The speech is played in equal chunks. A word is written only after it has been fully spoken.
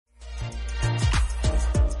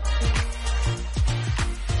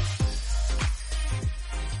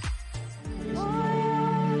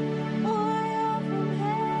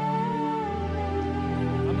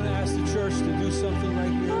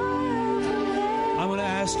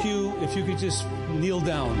ask you if you could just kneel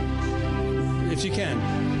down, if you can.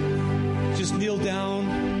 Just kneel down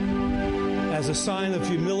as a sign of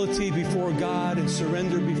humility before God and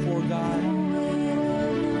surrender before God.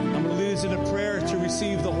 I'm going to lead us in a prayer to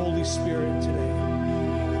receive the Holy Spirit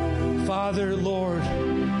today. Father, Lord,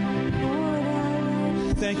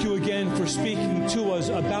 thank you again for speaking to us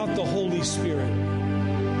about the Holy Spirit.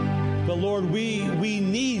 But Lord, we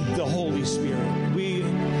need the Holy Spirit. We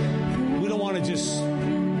don't want to just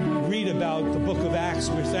read about the book of Acts.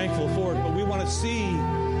 We're thankful for it, but we want to see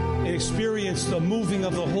and experience the moving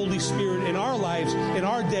of the Holy Spirit in our lives, in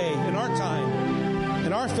our day, in our time,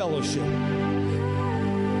 in our fellowship.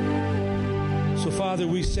 So, Father,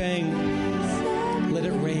 we sang, let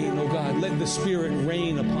it rain, oh God. Let the Spirit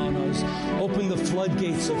rain upon us. Open the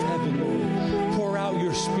floodgates of heaven, Lord. Pour out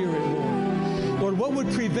your Spirit, Lord. Lord, what would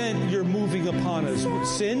prevent your moving upon us?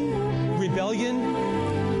 Sin? Rebellion?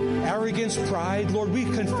 Arrogance? Pride? Lord, we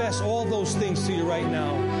confess all those things to you right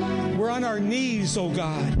now. We're on our knees, oh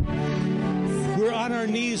God. We're on our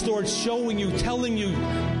knees, Lord, showing you, telling you,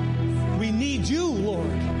 we need you,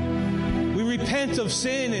 Lord. We repent of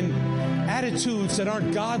sin and attitudes that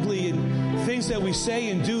aren't godly and things that we say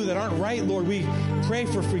and do that aren't right, Lord. We pray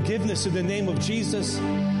for forgiveness in the name of Jesus.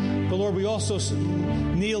 But Lord, we also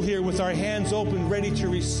kneel here with our hands open, ready to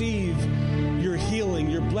receive your healing,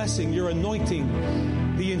 your blessing, your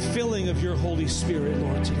anointing, the infilling of your Holy Spirit,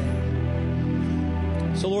 Lord, today.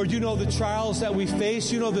 So, Lord, you know the trials that we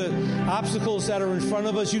face. You know the obstacles that are in front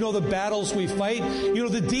of us. You know the battles we fight. You know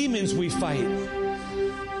the demons we fight.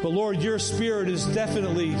 But, Lord, your Spirit is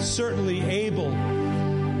definitely, certainly able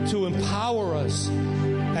to empower us,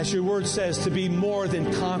 as your word says, to be more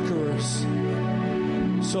than conquerors.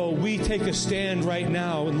 So we take a stand right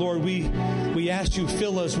now. And, Lord, we ask you,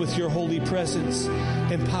 fill us with your holy presence.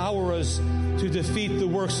 Empower us to defeat the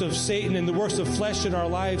works of Satan and the works of flesh in our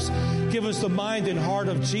lives. Give us the mind and heart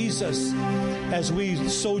of Jesus as we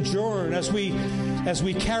sojourn, as we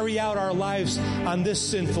carry out our lives on this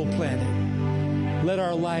sinful planet. Let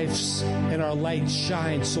our lives and our light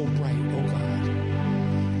shine so bright, oh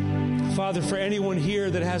God. Father, for anyone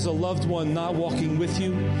here that has a loved one not walking with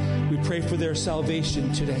you, we pray for their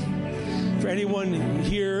salvation today. For anyone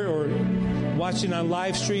here or watching on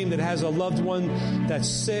live stream that has a loved one that's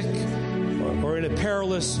sick or in a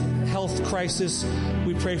perilous health crisis,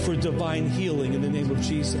 we pray for divine healing in the name of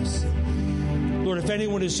Jesus. Lord, if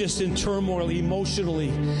anyone is just in turmoil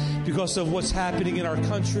emotionally because of what's happening in our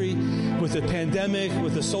country, with the pandemic,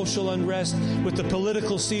 with the social unrest, with the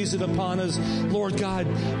political season upon us, Lord God,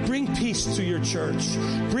 bring peace to your church.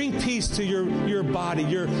 Bring peace to your body,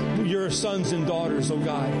 your sons and daughters, oh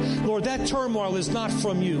God. Lord, that turmoil is not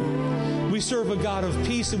from you. We serve a God of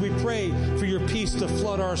peace, and we pray for your peace to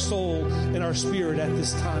flood our soul and our spirit at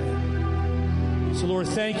this time. So, Lord,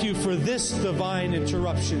 thank you for this divine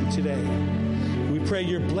interruption today. We pray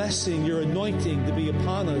your blessing, your anointing to be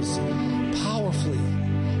upon us powerfully,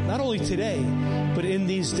 not only today, but in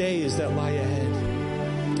these days that lie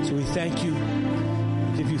ahead. So we thank you,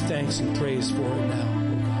 give you thanks and praise for it now,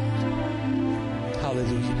 oh God.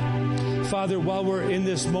 Hallelujah. Father, while we're in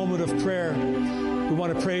this moment of prayer, we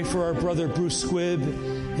want to pray for our brother Bruce Squibb,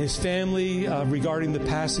 his family, regarding the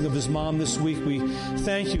passing of his mom this week. We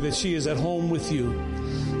thank you that she is at home with you.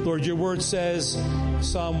 Lord, your word says,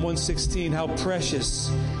 Psalm 116, how precious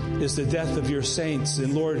is the death of your saints.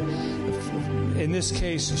 And Lord, in this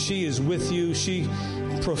case, she is with you. She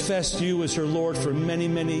professed you as her Lord for many,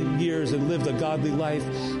 many years and lived a godly life.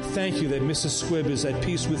 Thank you that Mrs. Squibb is at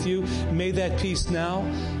peace with you. May that peace now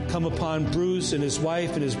come upon Bruce and his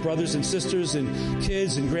wife and his brothers and sisters and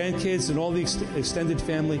kids and grandkids and all the extended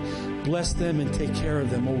family. Bless them and take care of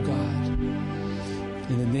them, oh God.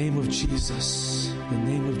 In the name of Jesus. In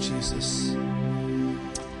the name of Jesus.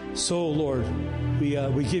 So, Lord, we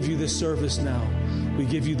give you this service now. We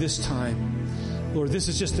give you this time. Lord, this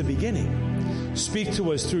is just the beginning. Speak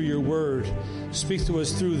to us through your word. Speak to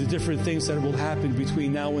us through the different things that will happen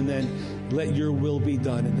between now and then. Let your will be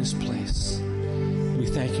done in this place. We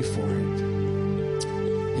thank you for it.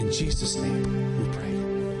 In Jesus' name we pray.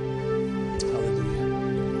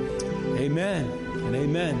 Hallelujah. Amen and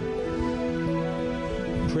amen.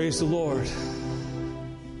 Praise the Lord.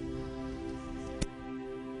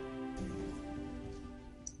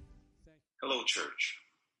 Hello, church.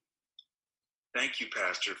 Thank you,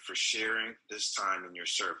 Pastor, for sharing this time in your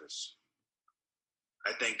service.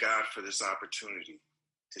 I thank God for this opportunity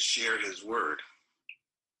to share his word.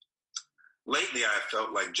 Lately, I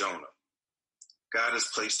felt like Jonah. God has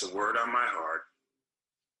placed a word on my heart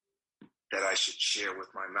that I should share with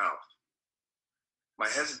my mouth. My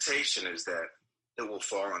hesitation is that it will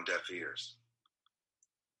fall on deaf ears.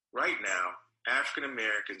 Right now, African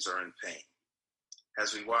Americans are in pain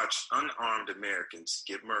as we watch unarmed Americans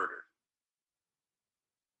get murdered.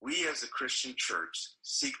 We as a Christian church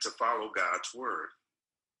seek to follow God's word.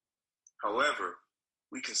 However,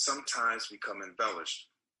 we can sometimes become embellished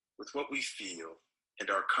with what we feel and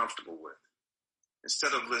are comfortable with,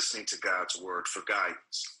 instead of listening to God's word for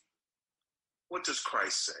guidance. What does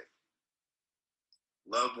Christ say?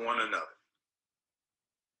 Love one another.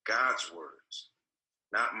 God's words,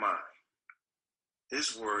 not mine.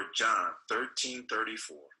 His word, John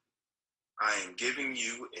 13:34. I am giving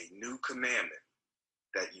you a new commandment,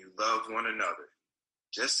 that you love one another,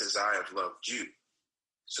 just as I have loved you.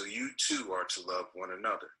 So you too are to love one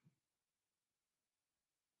another.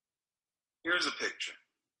 Here's a picture.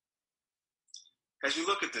 As you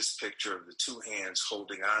look at this picture of the two hands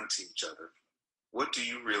holding on to each other, what do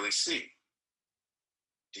you really see?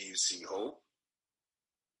 Do you see hope?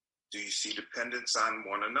 Do you see dependence on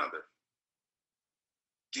one another?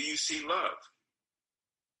 Do you see love?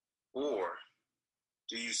 Or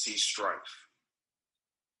do you see strife?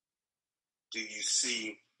 Do you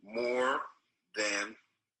see more than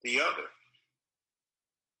the other?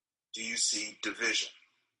 Do you see division?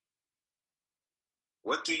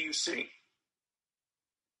 What do you see?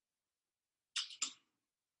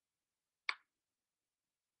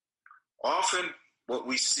 Often, what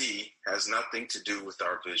we see has nothing to do with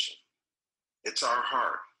our vision. It's our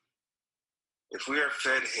heart. If we are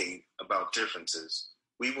fed hate about differences,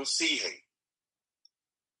 we will see hate.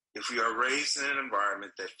 If we are raised in an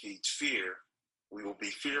environment that feeds fear, we will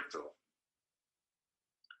be fearful.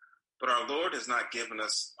 But our Lord has not given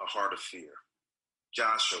us a heart of fear.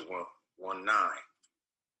 Joshua 1:9.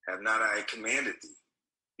 Have not I commanded thee?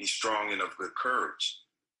 Be strong and of good courage.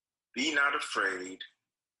 Be not afraid,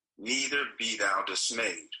 neither be thou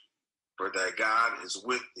dismayed, for thy God is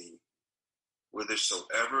with thee,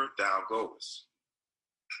 whithersoever thou goest.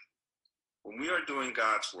 When we are doing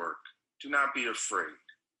God's work, do not be afraid.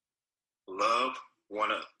 Love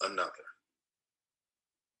one another.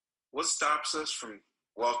 What stops us from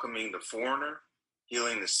welcoming the foreigner,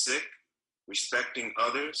 healing the sick, respecting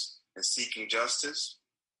others, and seeking justice?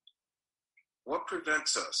 What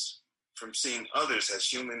prevents us from seeing others as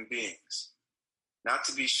human beings, not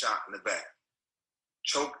to be shot in the back,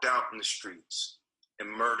 choked out in the streets, and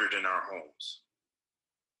murdered in our homes?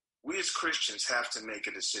 We as Christians have to make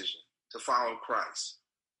a decision to follow Christ,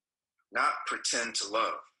 not pretend to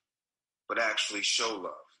love, but actually show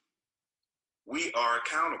love. We are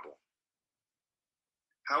accountable.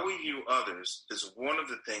 How we view others is one of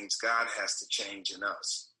the things God has to change in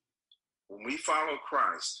us. When we follow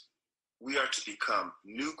Christ, we are to become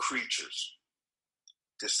new creatures,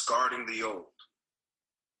 discarding the old.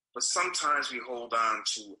 But sometimes we hold on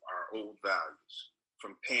to our old values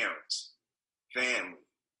from parents, family,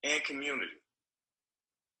 and community.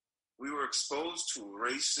 We were exposed to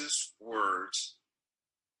racist words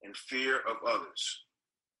and fear of others.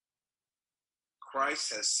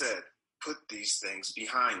 Christ has said, put these things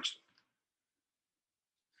behind you.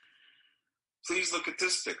 Please look at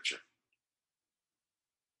this picture.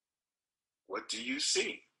 What do you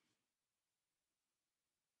see?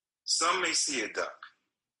 Some may see a duck.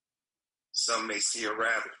 Some may see a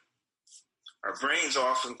rabbit. Our brains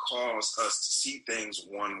often cause us to see things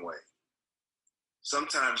one way.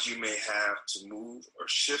 Sometimes you may have to move or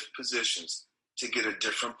shift positions to get a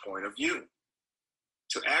different point of view,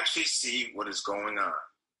 to actually see what is going on.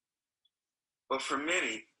 But for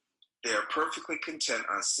many, they are perfectly content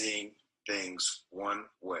on seeing things one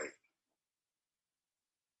way.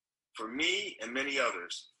 For me and many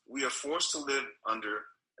others, we are forced to live under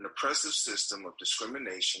an oppressive system of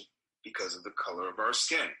discrimination because of the color of our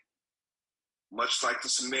skin, much like the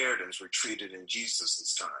Samaritans were treated in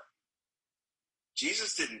Jesus' time.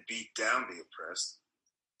 Jesus didn't beat down the oppressed.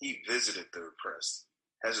 He visited the oppressed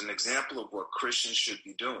as an example of what Christians should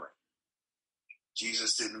be doing.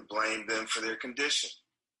 Jesus didn't blame them for their condition.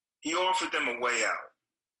 He offered them a way out,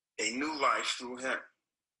 a new life through him.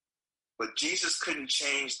 But Jesus couldn't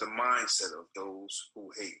change the mindset of those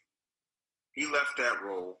who hate. He left that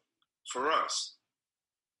role for us.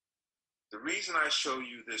 The reason I show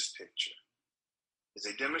you this picture is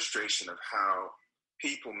a demonstration of how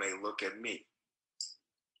people may look at me.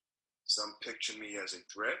 Some picture me as a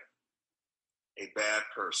threat, a bad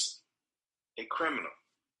person, a criminal,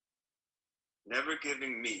 never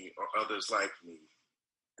giving me or others like me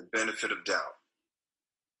the benefit of doubt,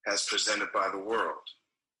 as presented by the world,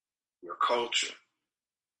 your culture,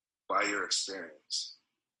 by your experience.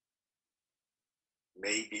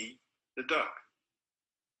 Maybe the duck.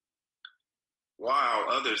 While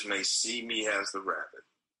others may see me as the rabbit,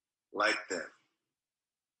 like them.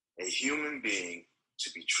 a human being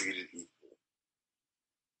to be treated equally.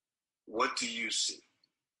 What do you see?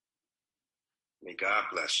 May God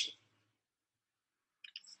bless you.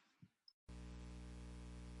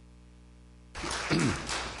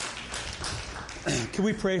 Can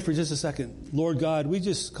we pray for just a second? Lord God, we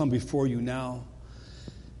just come before you now.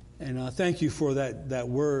 And thank you for that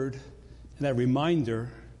word and that reminder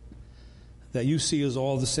that you see us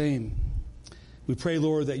all the same. We pray,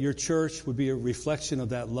 Lord, that your church would be a reflection of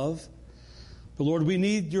that love. But Lord, we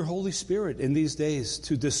need your Holy Spirit in these days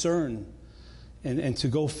to discern and to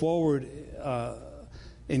go forward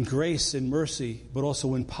in grace and mercy, but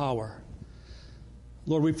also in power.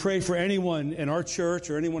 Lord, we pray for anyone in our church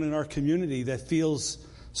or anyone in our community that feels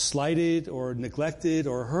slighted or neglected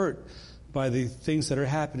or hurt by the things that are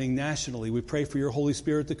happening nationally. We pray for your Holy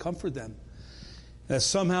Spirit to comfort them. That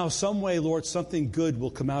somehow, some way, Lord, something good will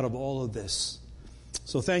come out of all of this.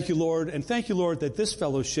 So thank you, Lord. And thank you, Lord, that this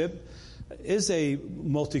fellowship is a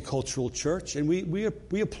multicultural church. And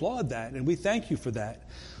we applaud that. And we thank you for that.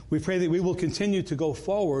 We pray that we will continue to go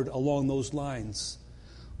forward along those lines.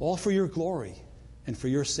 All for your glory and for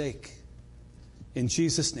your sake. In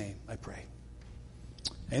Jesus' name, I pray.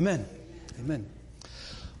 Amen. Amen.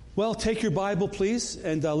 Well, take your Bible, please,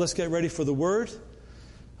 and let's get ready for the Word.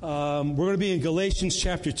 We're going to be in Galatians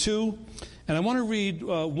chapter 2. And I want to read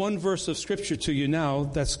one verse of Scripture to you now.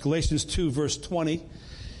 That's Galatians 2, verse 20.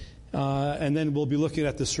 And then we'll be looking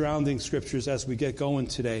at the surrounding Scriptures as we get going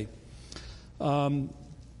today. So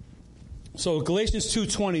Galatians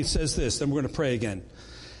 2:20 says this, then we're going to pray again.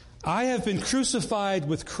 I have been crucified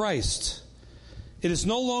with Christ. It is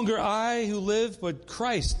no longer I who live, but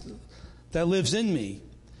Christ that lives in me.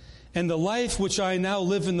 And the life which I now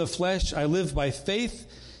live in the flesh, I live by faith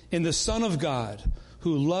in the Son of God,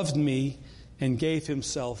 who loved me and gave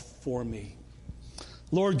himself for me.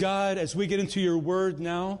 Lord God, as we get into your word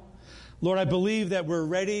now, Lord, I believe that we're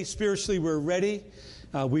ready. Spiritually, we're ready.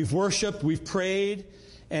 We've worshiped, we've prayed,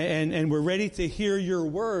 and we're ready to hear your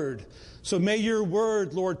word. So may your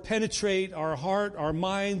word, Lord, penetrate our heart, our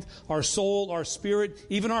mind, our soul, our spirit,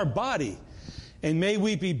 even our body. And may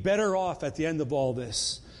we be better off at the end of all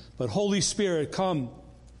this. But Holy Spirit, come,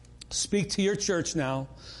 speak to your church now.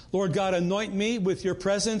 Lord God, anoint me with your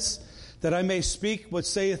presence that I may speak what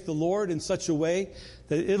saith the Lord in such a way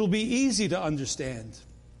that it'll be easy to understand.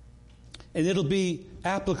 And it'll be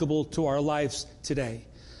applicable to our lives today.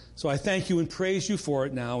 So I thank you and praise you for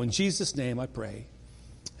it now. In Jesus' name I pray.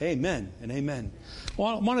 Amen and amen. Well,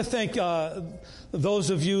 I want to thank those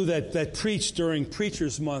of you that preach during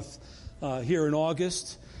Preachers Month here in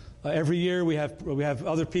August. Every year we have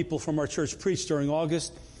other people from our church preach during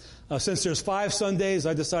August. Since there's 5 Sundays,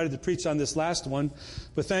 I decided to preach on this last one.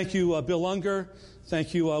 But thank you, Bill Unger.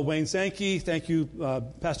 Thank you, Wayne Zanke. Thank you,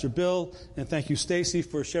 Pastor Bill. And thank you, Stacy,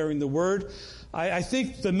 for sharing the word. I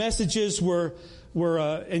think the messages were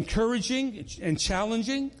encouraging and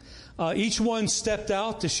challenging. Each one stepped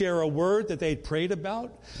out to share a word that they'd prayed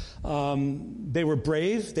about. They were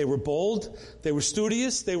brave. They were bold. They were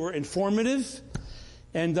studious. They were informative.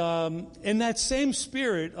 And in that same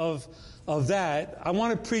spirit of that, I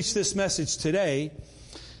want to preach this message today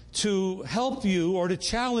to help you or to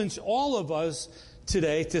challenge all of us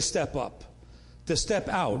today to step up, to step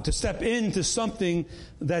out, to step into something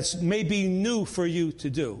that's maybe new for you to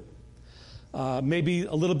do. Maybe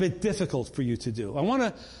a little bit difficult for you to do. I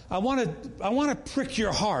want to prick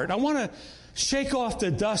your heart. I want to shake off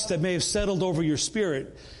the dust that may have settled over your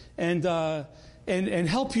spirit, and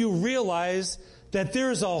help you realize that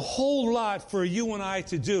there's a whole lot for you and I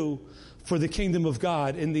to do for the kingdom of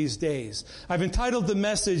God in these days. I've entitled the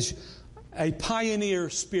message, A Pioneer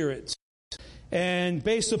Spirit. And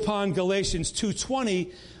based upon Galatians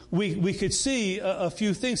 2:20, we could see a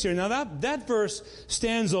few things here. Now that verse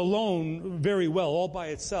stands alone very well, all by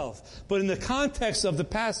itself. But in the context of the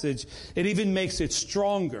passage, it even makes it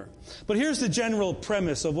stronger. But here's the general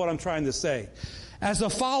premise of what I'm trying to say. As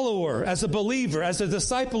a follower, as a believer, as a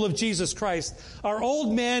disciple of Jesus Christ, our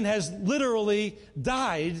old man has literally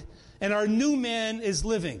died and our new man is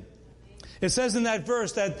living. It says in that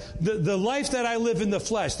verse that the life that I live in the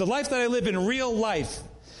flesh, the life that I live in real life,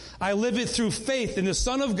 I live it through faith in the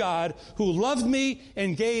Son of God who loved me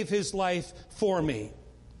and gave his life for me.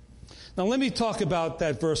 Now let me talk about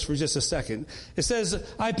that verse for just a second. It says,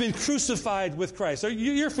 I've been crucified with Christ.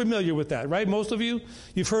 You're familiar with that, right? Most of you,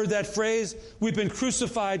 you've heard that phrase, we've been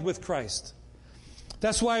crucified with Christ.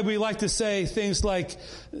 That's why we like to say things like,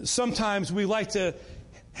 sometimes we like to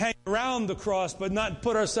hang around the cross but not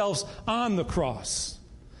put ourselves on the cross.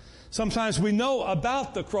 Sometimes we know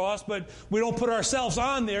about the cross, but we don't put ourselves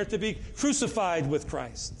on there to be crucified with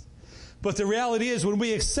Christ. But the reality is, when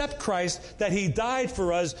we accept Christ, that He died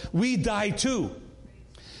for us, we die too.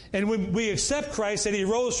 And when we accept Christ, that He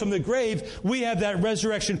rose from the grave, we have that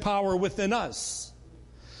resurrection power within us.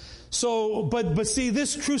 So, but see,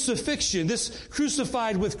 this crucifixion, this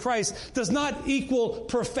crucified with Christ, does not equal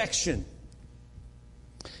perfection.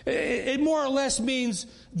 It more or less means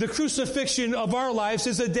the crucifixion of our lives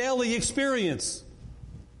is a daily experience.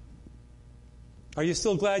 Are you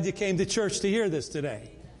still glad you came to church to hear this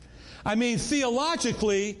today? I mean,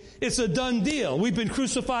 theologically, it's a done deal. We've been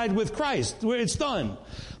crucified with Christ. It's done.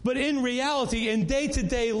 But in reality, in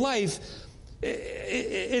day-to-day life,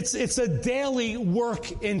 it's a daily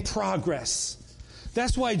work in progress.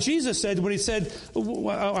 That's why Jesus said, when He said,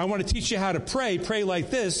 I want to teach you how to pray like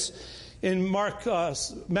this. In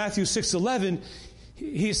Matthew 6:11,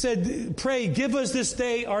 He said, pray, give us this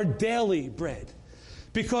day our daily bread.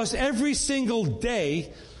 Because every single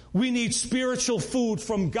day, we need spiritual food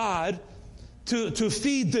from God to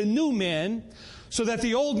feed the new man so that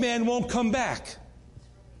the old man won't come back.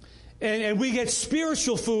 And we get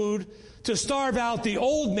spiritual food to starve out the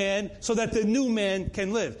old man so that the new man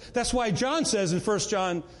can live. That's why John says in 1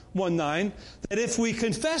 John 1:9 that if we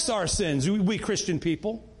confess our sins, we Christian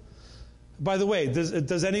people. By the way,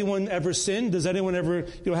 does anyone ever sin? Does anyone ever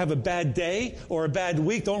have a bad day or a bad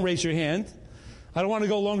week? Don't raise your hand. I don't want to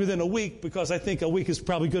go longer than a week because I think a week is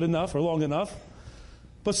probably good enough or long enough.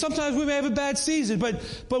 But sometimes we may have a bad season, but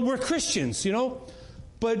we're Christians,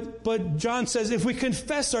 But John says if we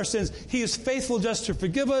confess our sins, He is faithful just to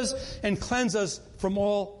forgive us and cleanse us from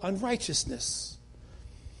all unrighteousness.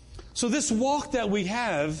 So this walk that we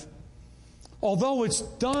have, although it's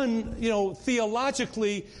done,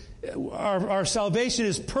 theologically, our salvation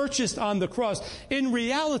is purchased on the cross. In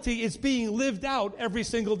reality, it's being lived out every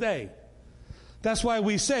single day. That's why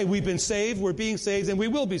we say we've been saved, we're being saved, and we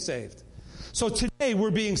will be saved. So today,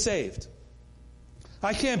 we're being saved.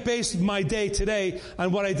 I can't base my day today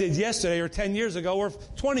on what I did yesterday or 10 years ago or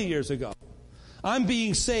 20 years ago. I'm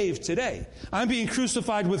being saved today. I'm being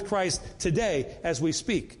crucified with Christ today as we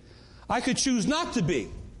speak. I could choose not to be.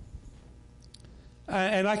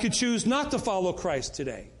 And I could choose not to follow Christ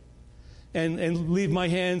today. And leave my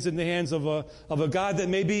hands in the hands of a God that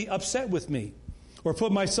may be upset with me. Or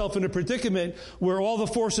put myself in a predicament where all the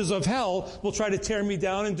forces of hell will try to tear me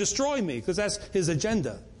down and destroy me, because that's His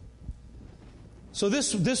agenda. So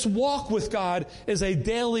this walk with God is a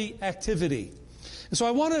daily activity. And so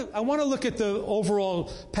I want to look at the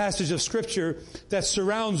overall passage of Scripture that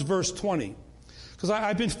surrounds verse 20. Because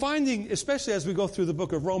I've been finding, especially as we go through the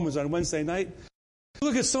book of Romans on Wednesday night,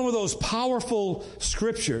 look at some of those powerful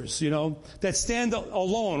scriptures, that stand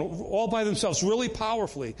alone, all by themselves, really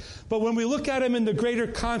powerfully. But when we look at them in the greater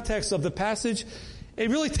context of the passage, it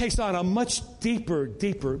really takes on a much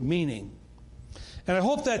deeper meaning. And I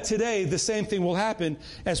hope that today the same thing will happen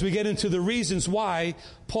as we get into the reasons why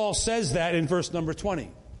Paul says that in verse number 20.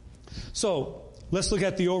 So let's look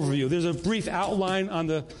at the overview. There's a brief outline on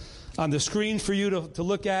the screen for you to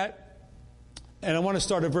look at. And I want to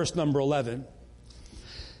start at verse number 11.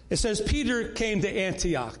 It says, Peter came to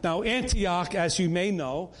Antioch. Now, Antioch, as you may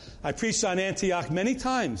know, I preached on Antioch many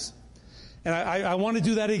times. And I want to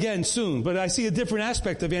do that again soon. But I see a different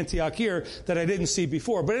aspect of Antioch here that I didn't see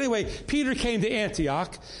before. But anyway, Peter came to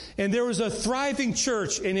Antioch, and there was a thriving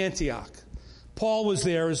church in Antioch. Paul was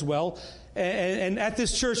there as well. And at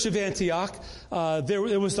this church of Antioch, there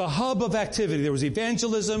was the hub of activity. There was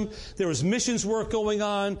evangelism, there was missions work going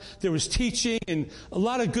on, there was teaching, and a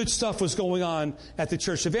lot of good stuff was going on at the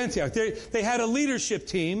church of Antioch. They had a leadership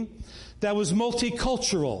team that was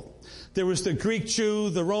multicultural. There was the Greek Jew,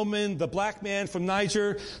 the Roman, the black man from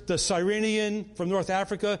Niger, the Cyrenian from North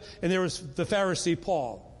Africa, and there was the Pharisee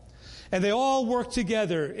Paul. And they all worked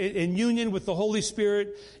together in union with the Holy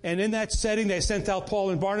Spirit. And in that setting, they sent out Paul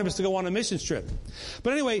and Barnabas to go on a missions trip.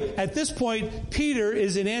 But anyway, at this point, Peter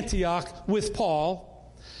is in Antioch with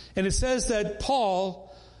Paul. And it says that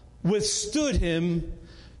Paul withstood him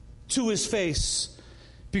to his face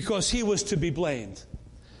because he was to be blamed.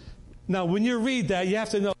 Now, when you read that, you have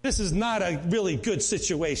to know this is not a really good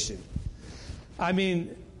situation. I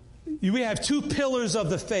mean, we have two pillars of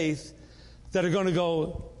the faith that are going to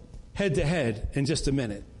go head to head in just a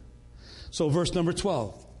minute. So verse number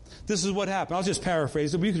 12. This is what happened. I'll just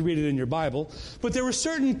paraphrase it. You can read it in your Bible. But there were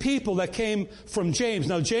certain people that came from James.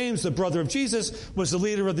 Now, James, the brother of Jesus, was the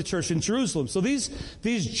leader of the church in Jerusalem. So these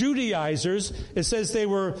Judaizers, it says they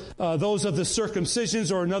were those of the circumcisions,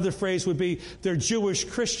 or another phrase would be they're Jewish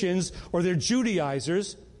Christians, or they're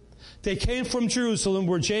Judaizers. They came from Jerusalem,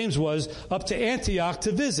 where James was, up to Antioch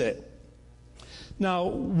to visit. Now,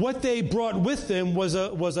 what they brought with them was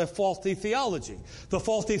a faulty theology. The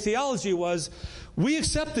faulty theology was, we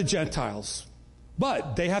accept the Gentiles,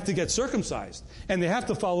 but they have to get circumcised, and they have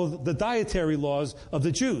to follow the dietary laws of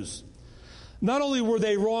the Jews. Not only were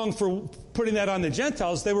they wrong for putting that on the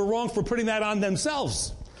Gentiles, they were wrong for putting that on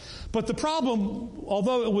themselves. But the problem,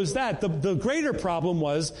 although it was that, the greater problem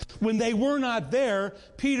was when they were not there,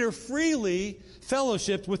 Peter freely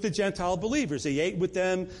fellowshiped with the Gentile believers. He ate with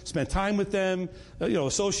them, spent time with them,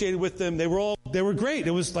 associated with them. They were great.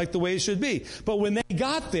 It was like the way it should be. But when they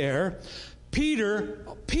got there, Peter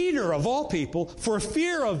of all people, for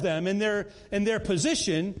fear of them and their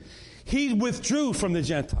position, he withdrew from the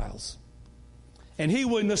Gentiles. And he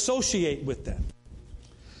wouldn't associate with them.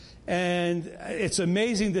 And it's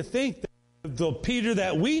amazing to think that the Peter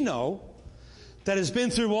that we know, that has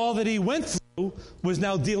been through all that he went through, was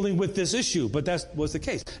now dealing with this issue. But that was the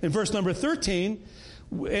case. In verse number 13,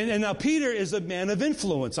 and now Peter is a man of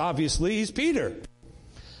influence. Obviously, he's Peter.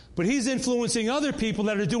 But he's influencing other people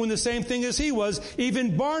that are doing the same thing as he was.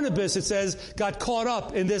 Even Barnabas, it says, got caught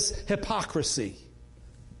up in this hypocrisy.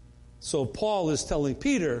 So Paul is telling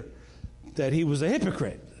Peter that he was a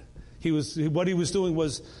hypocrite. What he was doing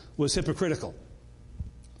was hypocritical.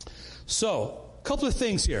 So, a couple of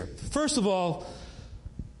things here. First of all,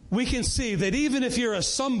 we can see that even if you're a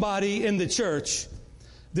somebody in the church,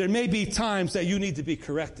 there may be times that you need to be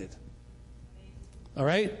corrected. All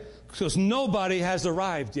right? Because nobody has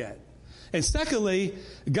arrived yet. And secondly,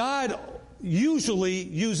 God usually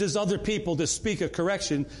uses other people to speak a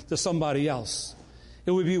correction to somebody else.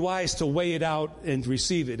 It would be wise to weigh it out and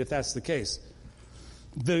receive it if that's the case.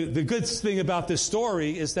 The good thing about this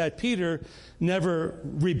story is that Peter never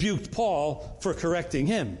rebuked Paul for correcting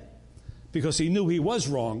him, because he knew he was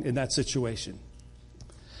wrong in that situation.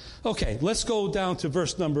 Okay, let's go down to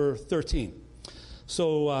verse number 13.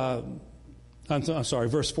 So,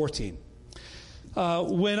 verse 14.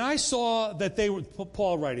 When I saw that they were,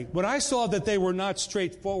 Paul writing, when I saw that they were not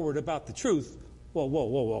straightforward about the truth,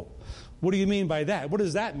 whoa. What do you mean by that? What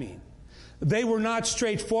does that mean? They were not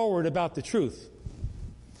straightforward about the truth.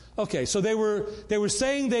 Okay, so they were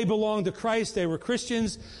saying they belonged to Christ, they were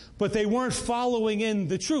Christians, but they weren't following in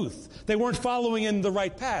the truth. They weren't following in the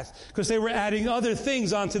right path, because they were adding other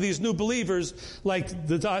things onto these new believers, like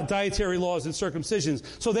the dietary laws and circumcisions.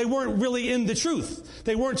 So they weren't really in the truth.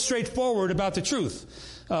 They weren't straightforward about the truth.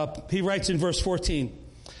 He writes in verse 14,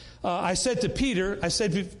 I said to Peter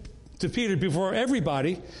before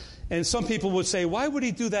everybody, and some people would say, why would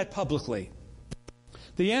he do that publicly?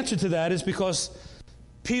 The answer to that is because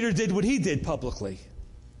Peter did what he did publicly.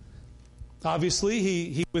 Obviously,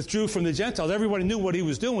 he withdrew from the Gentiles. Everybody knew what he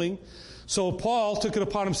was doing. So Paul took it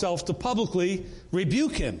upon himself to publicly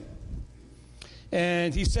rebuke him.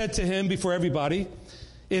 And he said to him before everybody,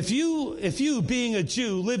 if you, being a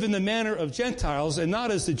Jew, live in the manner of Gentiles and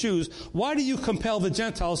not as the Jews, why do you compel the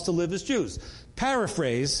Gentiles to live as Jews?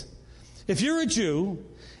 Paraphrase, if you're a Jew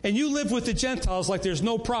and you live with the Gentiles like there's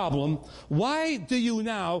no problem, why do you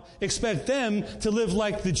now expect them to live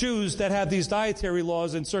like the Jews that have these dietary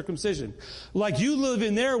laws and circumcision? Like you live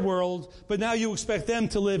in their world, but now you expect them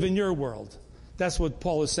to live in your world. That's what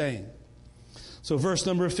Paul is saying. So verse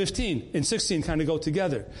number 15 and 16 kind of go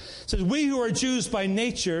together. It says, we who are Jews by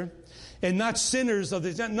nature and not sinners of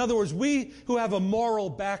the... In other words, we who have a moral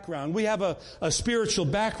background, we have a spiritual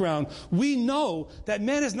background, we know that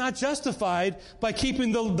man is not justified by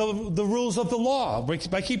keeping the rules of the law,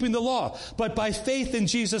 by keeping the law, but by faith in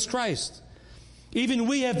Jesus Christ. Even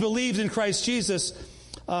we have believed in Christ Jesus,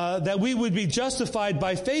 that we would be justified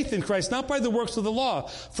by faith in Christ, not by the works of the law.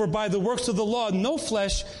 For by the works of the law, no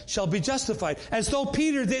flesh shall be justified. As though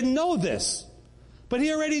Peter didn't know this. But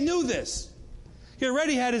he already knew this. He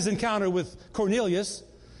already had his encounter with Cornelius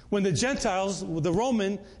when the Gentiles, the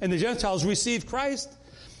Roman and the Gentiles received Christ.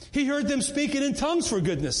 He heard them speaking in tongues, for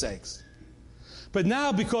goodness sakes. But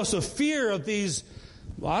now, because of fear of these,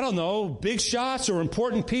 big shots or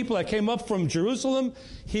important people that came up from Jerusalem,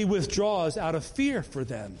 he withdraws out of fear for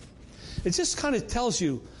them. It just kind of tells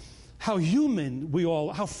you how human we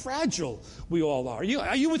all, how fragile we all are.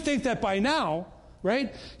 You would think that by now,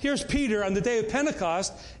 right? Here's Peter on the day of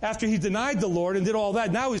Pentecost, after he denied the Lord and did all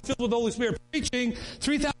that. Now he's filled with the Holy Spirit preaching.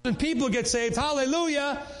 3,000 people get saved.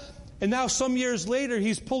 Hallelujah. And now some years later,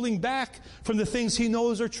 he's pulling back from the things he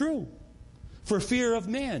knows are true for fear of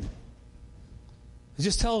man. It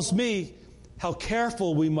just tells me how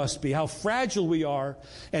careful we must be, how fragile we are,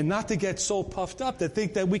 and not to get so puffed up to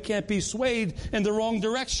think that we can't be swayed in the wrong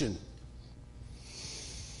direction.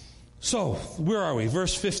 So, where are we?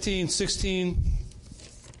 Verse 15, 16.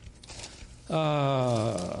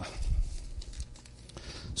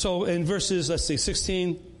 So So in verses,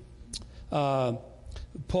 16,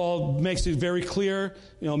 Paul makes it very clear,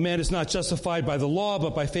 man is not justified by the law,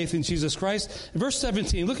 but by faith in Jesus Christ. In verse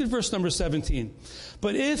 17, look at verse number 17.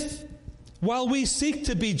 But if, while we seek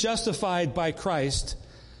to be justified by Christ,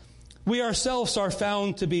 we ourselves are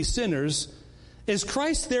found to be sinners, is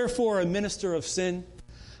Christ therefore a minister of sin?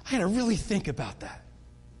 I had to really think about that.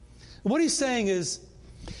 What he's saying is,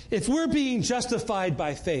 if we're being justified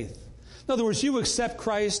by faith, in other words, you accept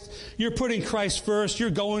Christ, you're putting Christ first,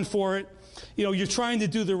 you're going for it, you're trying to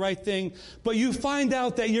do the right thing, but you find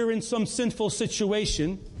out that you're in some sinful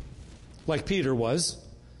situation, like Peter was.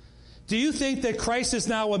 Do you think that Christ is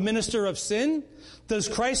now a minister of sin? Does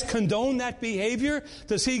Christ condone that behavior?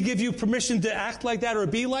 Does he give you permission to act like that or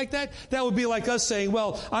be like that? That would be like us saying,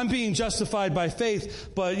 well, I'm being justified by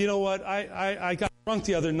faith, but you know what? I got drunk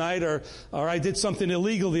the other night, or I did something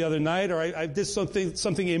illegal the other night, or I did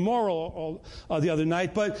something immoral the other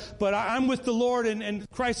night, but I'm with the Lord and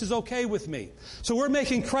Christ is okay with me. So we're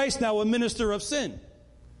making Christ now a minister of sin.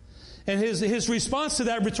 And his response to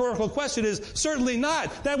that rhetorical question is, certainly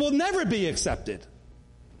not. That will never be accepted.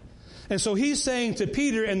 And so he's saying to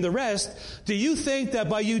Peter and the rest, do you think that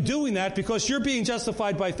by you doing that, because you're being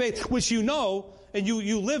justified by faith, which you know, and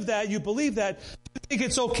you live that, you believe that, you think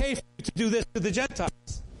it's okay for you to do this to the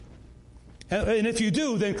Gentiles? And if you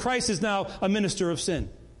do, then Christ is now a minister of sin.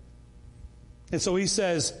 And so he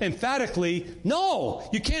says emphatically, no,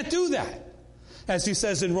 you can't do that. As he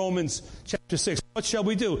says in Romans chapter 6, what shall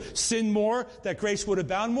we do? Sin more that grace would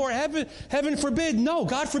abound more? Heaven forbid. No,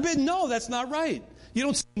 God forbid. No, that's not right. You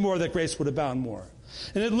don't sin more that grace would abound more.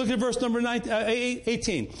 And then look at verse number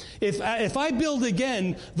 18. If I build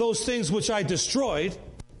again those things which I destroyed,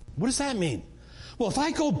 what does that mean? Well, if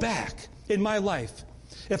I go back in my life,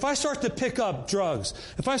 if I start to pick up drugs,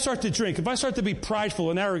 if I start to drink, if I start to be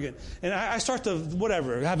prideful and arrogant, and I start to,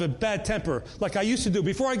 have a bad temper like I used to do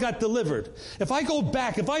before I got delivered, if I go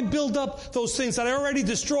back, if I build up those things that I already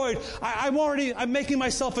destroyed, I'm making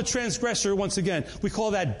myself a transgressor once again. We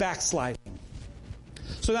call that backsliding.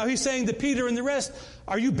 So now he's saying to Peter and the rest,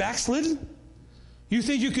 are you backslidden? You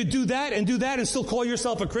think you could do that and still call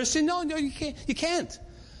yourself a Christian? No, you can't. You can't.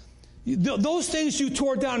 Those things you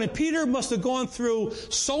tore down, and Peter must have gone through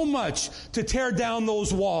so much to tear down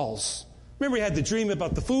those walls. Remember, he had the dream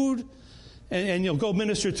about the food, and you'll go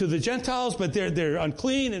minister to the Gentiles, but they're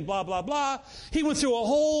unclean and blah, blah, blah. He went through a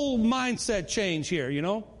whole mindset change here,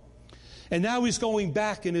 And now he's going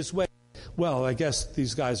back in his way. Well, I guess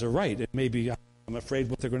these guys are right, and maybe I'm afraid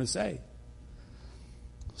what they're going to say.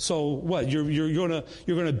 So what? You're going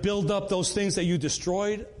to build up those things that you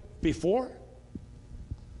destroyed before?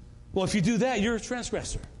 Well, if you do that, you're a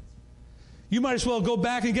transgressor. You might as well go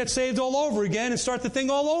back and get saved all over again and start the thing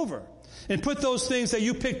all over. And put those things that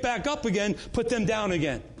you picked back up again, put them down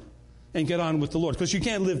again. And get on with the Lord. Because you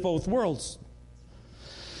can't live both worlds.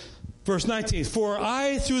 Verse 19. For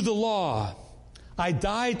I, through the law, I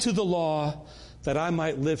died to the law that I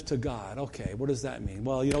might live to God. Okay, what does that mean?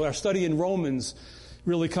 Well, our study in Romans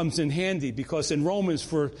really comes in handy, because in Romans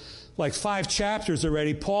for like 5 chapters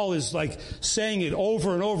already, Paul is like saying it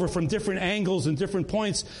over and over from different angles and different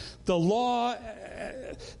points. The law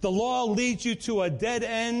leads you to a dead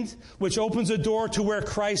end, which opens a door to where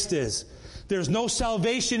Christ is. There's no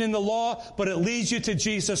salvation in the law, but it leads you to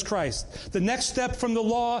Jesus Christ. The next step from the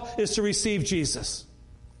law is to receive Jesus.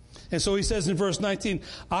 And so he says in verse 19,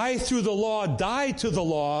 I through the law died to the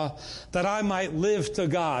law that I might live to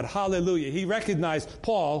God. Hallelujah. He recognized,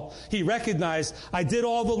 I did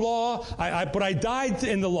all the law, but I died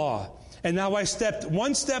in the law. And now I stepped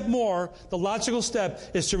one step more. The logical step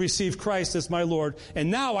is to receive Christ as my Lord. And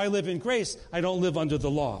now I live in grace. I don't live under the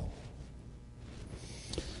law.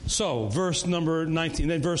 So, verse number 19,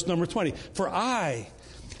 then verse number 20. For I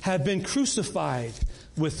have been crucified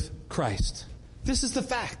with Christ. This is the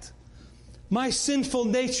fact. My sinful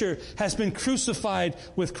nature has been crucified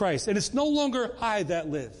with Christ. And it's no longer I that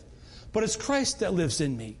live, but it's Christ that lives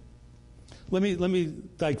in me. Let me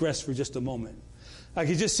digress for just a moment. I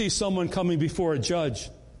could just see someone coming before a judge,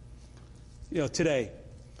 today,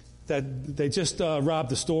 that they just robbed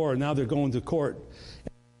the store and now they're going to court.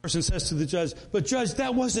 And the person says to the judge, but judge,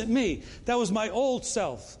 that wasn't me. That was my old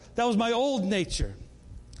self. That was my old nature.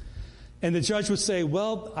 And the judge would say,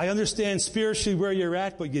 well, I understand spiritually where you're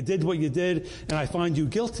at, but you did what you did, and I find you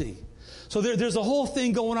guilty. So there's a whole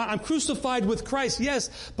thing going on. I'm crucified with Christ,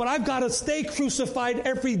 yes, but I've got to stay crucified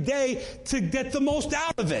every day to get the most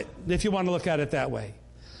out of it, if you want to look at it that way.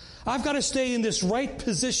 I've got to stay in this right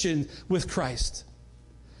position with Christ,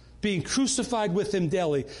 being crucified with him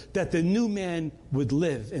daily, that the new man would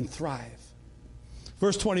live and thrive.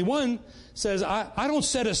 Verse 21 says, I don't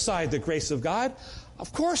set aside the grace of God.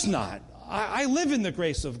 Of course not. I live in the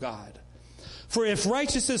grace of God. For if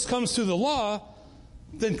righteousness comes through the law,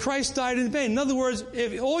 then Christ died in vain. In other words,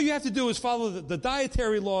 if all you have to do is follow the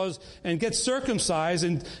dietary laws and get circumcised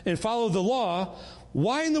and follow the law,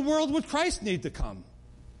 why in the world would Christ need to come?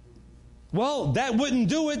 Well, that wouldn't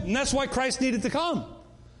do it, and that's why Christ needed to come.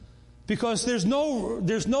 Because there's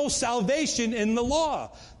no salvation in the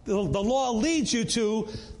law. The law leads you to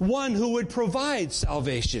one who would provide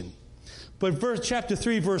salvation. But chapter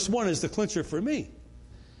 3, verse 1 is the clincher for me.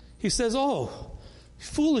 He says, oh,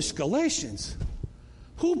 foolish Galatians,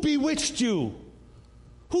 who bewitched you?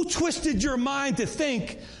 Who twisted your mind to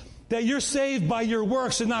think that you're saved by your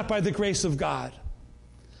works and not by the grace of God?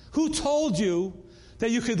 Who told you that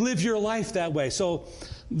you could live your life that way? So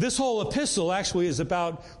this whole epistle actually is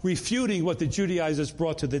about refuting what the Judaizers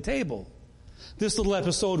brought to the table. This little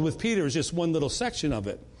episode with Peter is just one little section of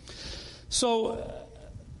it. So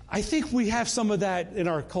I think we have some of that in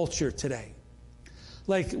our culture today.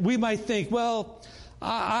 Like we might think, well,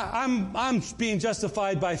 I'm being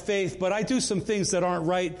justified by faith, but I do some things that aren't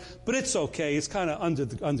right, but it's okay. It's kind of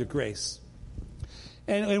under grace.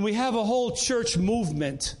 And we have a whole church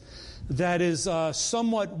movement that is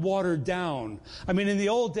somewhat watered down. I mean, in the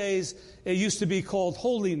old days, it used to be called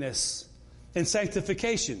holiness and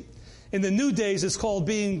sanctification. In the new days, it's called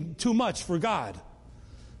being too much for God.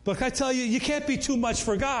 But I tell you, you can't be too much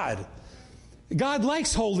for God. God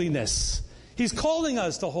likes holiness. He's calling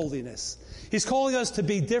us to holiness. He's calling us to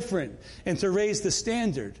be different and to raise the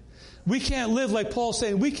standard. We can't live, like Paul's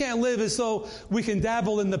saying, we can't live as though we can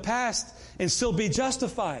dabble in the past and still be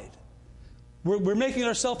justified. We're making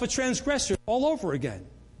ourselves a transgressor all over again.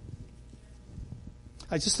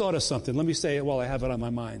 I just thought of something. Let me say it while I have it on my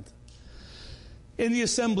mind. In the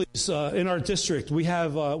assemblies in our district, we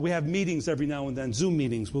have meetings every now and then, Zoom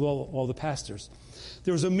meetings with all the pastors.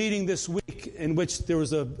 There was a meeting this week in which there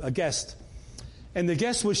was a guest. And the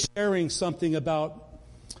guest was sharing something about,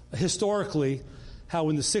 historically, how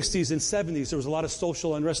in the 60s and 70s there was a lot of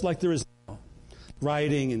social unrest like there is now.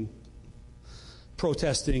 Rioting and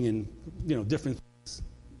protesting and, different things.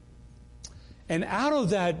 And out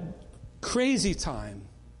of that crazy time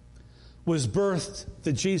was birthed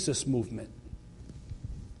the Jesus movement.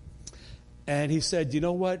 And he said, you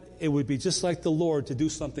know what? It would be just like the Lord to do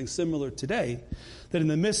something similar today, that in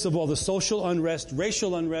the midst of all the social unrest,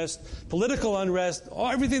 racial unrest, political unrest,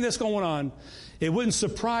 everything that's going on, it wouldn't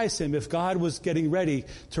surprise him if God was getting ready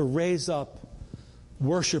to raise up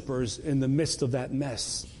worshipers in the midst of that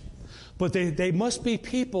mess. But they must be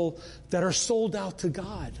people that are sold out to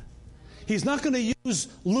God. He's not going to use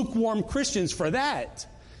lukewarm Christians for that.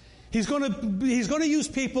 He's going to use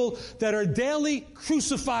people that are daily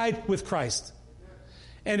crucified with Christ.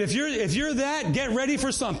 And if you're that, get ready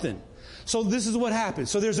for something. So this is what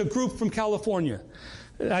happens. So there's a group from California.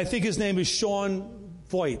 I think his name is Sean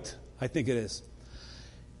Voigt. I think it is.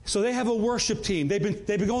 So they have a worship team. They've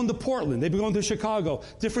been going to Portland. They've been going to Chicago,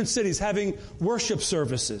 different cities, having worship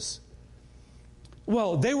services.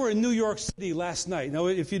 Well, they were in New York City last night. Now,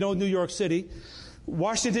 if you know New York City,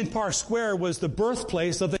 Washington Park Square was the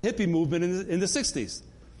birthplace of the hippie movement in the 60s.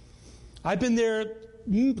 I've been there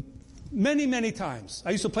many, many times.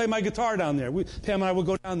 I used to play my guitar down there. Pam and I would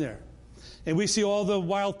go down there. And we see all the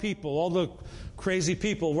wild people, all the crazy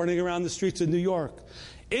people running around the streets of New York.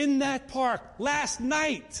 In that park, last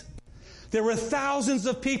night, there were thousands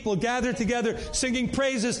of people gathered together singing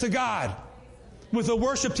praises to God with a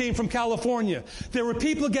worship team from California. There were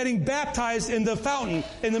people getting baptized in the fountain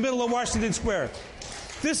in the middle of Washington Square.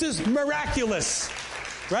 This is miraculous,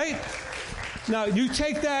 right? Now, you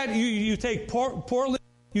take that, you take Portland,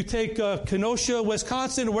 you take Kenosha,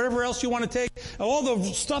 Wisconsin, or whatever else you want to take, all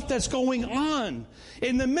the stuff that's going on.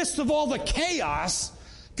 In the midst of all the chaos,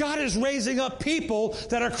 God is raising up people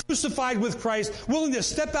that are crucified with Christ, willing to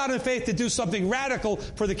step out in faith to do something radical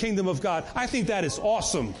for the kingdom of God. I think that is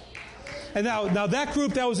awesome. And now that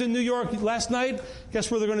group that was in New York last night, guess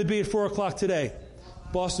where they're going to be at 4 o'clock today?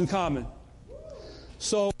 Boston Common.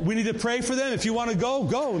 So we need to pray for them. If you want to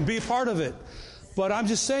go and be a part of it. But I'm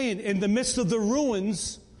just saying, in the midst of the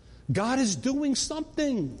ruins, God is doing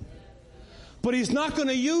something. But He's not going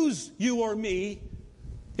to use you or me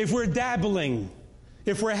if we're dabbling,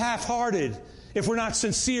 if we're half-hearted, if we're not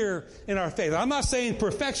sincere in our faith. I'm not saying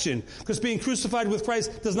perfection, because being crucified with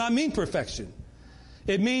Christ does not mean perfection.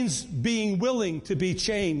 It means being willing to be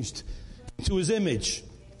changed to His image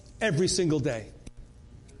every single day.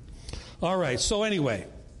 All right, so anyway,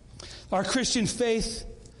 our Christian faith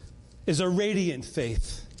is a radiant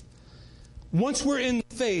faith. Once we're in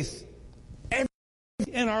faith,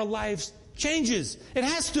 everything in our lives changes. It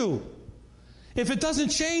has to. If it doesn't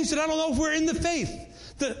change, then I don't know if we're in the faith.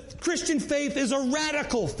 The Christian faith is a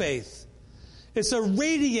radical faith. It's a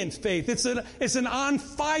radiant faith. It's an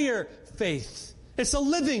on-fire faith. It's a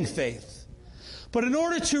living faith. But in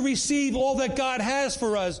order to receive all that God has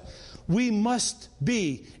for us, we must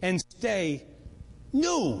be and stay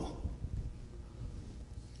new.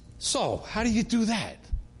 So, how do you do that?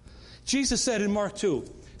 Jesus said in Mark 2, he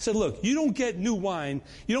said, look, you don't get new wine,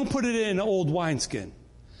 you don't put it in an old wineskin.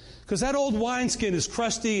 Because that old wineskin is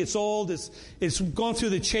crusty, it's old, it's gone through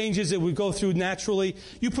the changes that we go through naturally.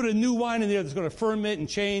 You put a new wine in there that's going to ferment and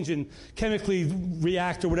change and chemically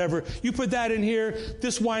react or whatever. You put that in here,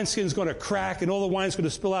 this wineskin is going to crack and all the wine's going to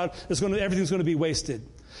spill out. Everything's going to be wasted.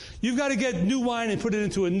 You've got to get new wine and put it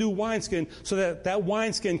into a new wineskin so that that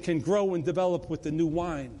wineskin can grow and develop with the new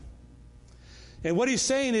wine. And what he's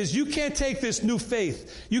saying is, you can't take this new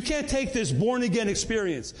faith. You can't take this born-again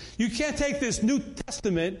experience. You can't take this New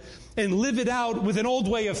Testament and live it out with an old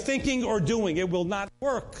way of thinking or doing. It will not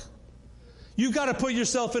work. You've got to put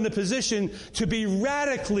yourself in a position to be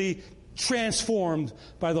radically transformed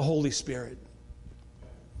by the Holy Spirit.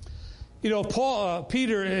 You know,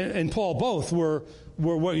 Peter and Paul both were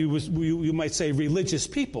what you might say religious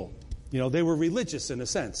people. You know, they were religious in a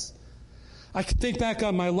sense. I can think back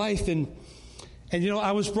on my life and you know,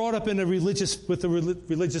 I was brought up with a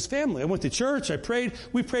religious family. I went to church, I prayed.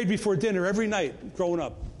 We prayed before dinner every night growing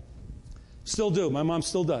up. Still do. My mom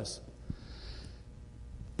still does.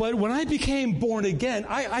 But when I became born again,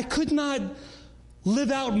 I could not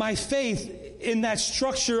live out my faith in that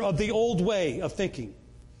structure of the old way of thinking.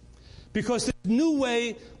 Because the new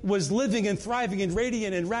way was living and thriving and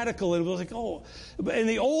radiant and radical. And it was like, oh. And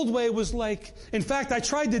the old way was like, in fact, I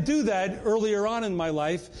tried to do that earlier on in my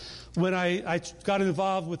life when I got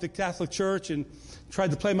involved with the Catholic Church and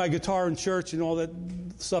tried to play my guitar in church and all that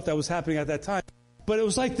stuff that was happening at that time. But it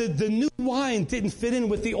was like the new wine didn't fit in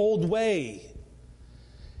with the old way.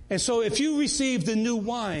 And so if you receive the new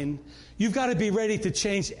wine, you've got to be ready to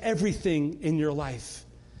change everything in your life.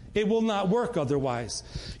 It will not work otherwise.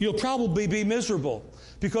 You'll probably be miserable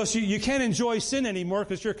because you can't enjoy sin anymore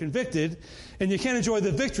because you're convicted, and you can't enjoy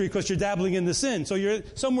the victory because you're dabbling in the sin. So you're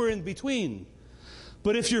somewhere in between.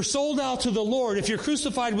 But if you're sold out to the Lord, if you're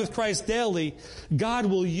crucified with Christ daily, God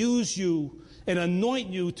will use you and anoint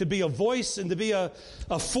you to be a voice and to be a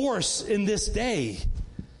force in this day.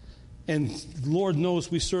 And Lord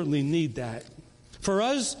knows we certainly need that. For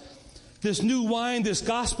us, this new wine, this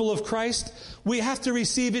gospel of Christ, we have to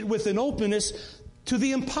receive it with an openness to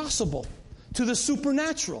the impossible, to the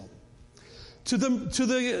supernatural, to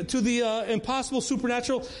the impossible,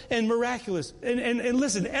 supernatural, and miraculous. And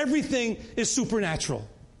listen, everything is supernatural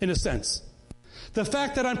in a sense. The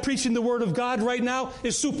fact that I'm preaching the Word of God right now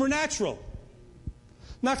is supernatural.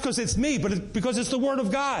 Not because it's me, but because it's the Word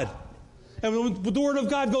of God. And when the Word of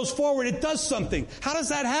God goes forward, it does something. How does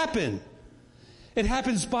that happen? It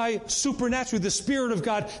happens by supernaturally. The Spirit of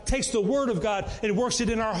God takes the Word of God and works it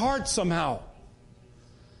in our hearts somehow.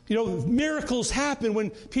 You know, miracles happen when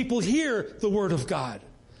people hear the Word of God.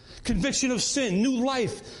 Conviction of sin, new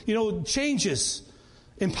life, changes,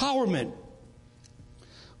 empowerment.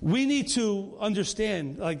 We need to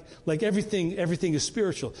understand, like everything is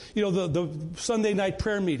spiritual. The Sunday night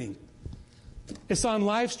prayer meeting. It's on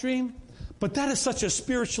live stream, but that is such a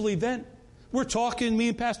spiritual event. We're talking, me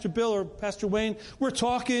and Pastor Bill or Pastor Wayne, we're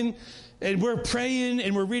talking and we're praying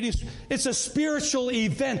and we're reading. It's a spiritual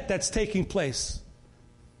event that's taking place.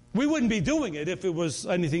 We wouldn't be doing it if it was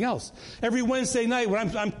anything else. Every Wednesday night,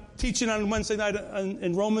 when I'm teaching on Wednesday night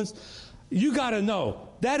in Romans, you got to know,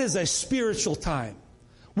 that is a spiritual time.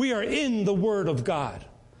 We are in the Word of God,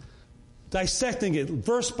 dissecting it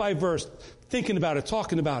verse by verse, thinking about it,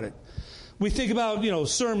 talking about it. We think about,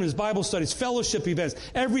 sermons, Bible studies, fellowship events.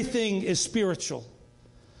 Everything is spiritual.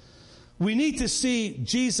 We need to see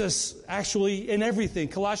Jesus actually in everything.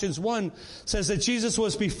 Colossians 1 says that Jesus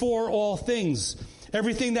was before all things.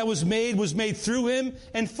 Everything that was made through Him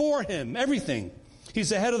and for Him. Everything. He's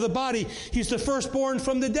the head of the body. He's the firstborn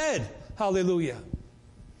from the dead. Hallelujah.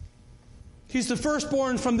 He's the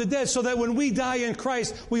firstborn from the dead, so that when we die in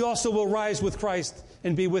Christ, we also will rise with Christ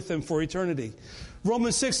and be with Him for eternity.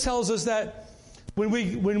 Romans 6 tells us that when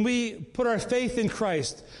we put our faith in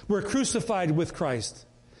Christ, we're crucified with Christ.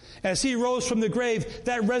 As He rose from the grave,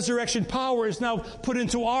 that resurrection power is now put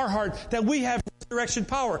into our heart, that we have resurrection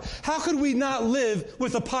power. How could we not live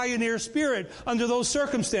with a pioneer spirit under those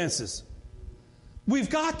circumstances? We've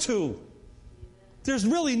got to. There's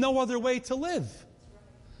really no other way to live.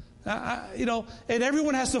 And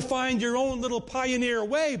everyone has to find your own little pioneer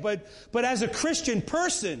way. But as a Christian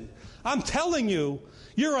person, I'm telling you,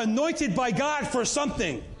 you're anointed by God for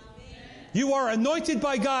something. You are anointed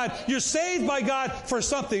by God. You're saved by God for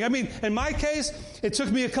something. I mean, in my case, it took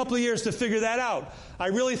me a couple of years to figure that out. I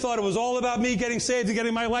really thought it was all about me getting saved and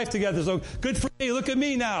getting my life together. So good for me. Look at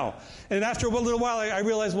me now. And after a little while, I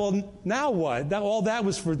realized, well, now what? All that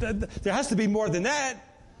was for, there has to be more than that.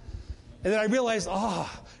 And then I realized,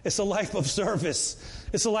 it's a life of service.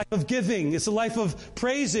 It's a life of giving. It's a life of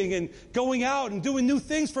praising and going out and doing new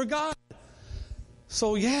things for God.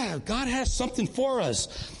 So yeah, God has something for us.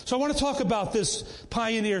 So I want to talk about this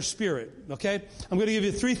pioneer spirit, okay? I'm going to give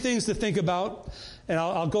you 3 things to think about, and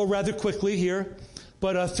I'll go rather quickly here.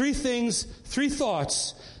 But 3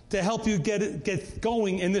 thoughts to help you get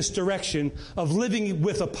going in this direction of living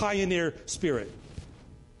with a pioneer spirit.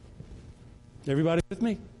 Everybody with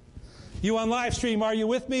me? You on live stream, are you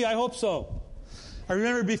with me? I hope so. I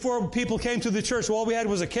remember before people came to the church, all we had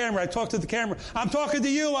was a camera. I talked to the camera. I'm talking to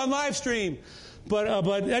you on live stream. But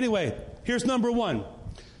anyway, here's number 1.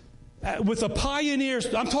 With a pioneer,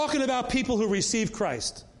 I'm talking about people who receive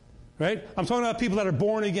Christ, right? I'm talking about people that are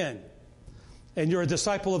born again, and you're a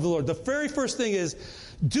disciple of the Lord. The very first thing is,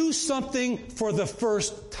 do something for the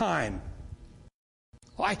first time.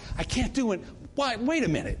 I can't do it. Why? Wait a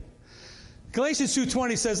minute. Galatians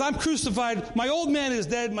 2:20 says, I'm crucified, my old man is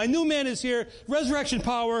dead, my new man is here, resurrection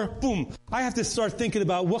power, boom. I have to start thinking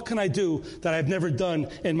about what can I do that I've never done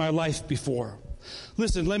in my life before.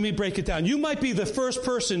 Listen, let me break it down. You might be the first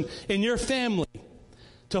person in your family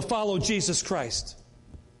to follow Jesus Christ.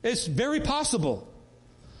 It's very possible.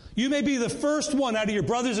 You may be the first one out of your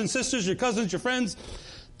brothers and sisters, your cousins, your friends,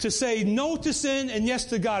 to say no to sin and yes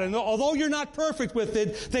to God. And although you're not perfect with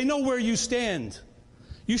it, they know where you stand.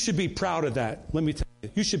 You should be proud of that. Let me tell you.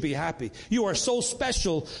 You should be happy. You are so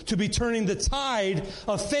special to be turning the tide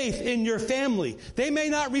of faith in your family. They may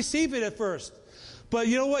not receive it at first. But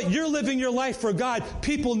you know what? You're living your life for God.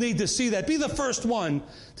 People need to see that. Be the first one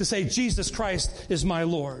to say, Jesus Christ is my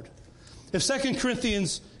Lord. If 2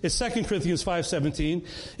 Corinthians 5:17.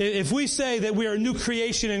 If we say that we are a new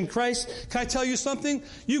creation in Christ, can I tell you something?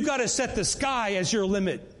 You've got to set the sky as your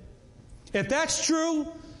limit. If that's true,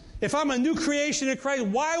 if I'm a new creation in Christ,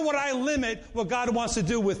 why would I limit what God wants to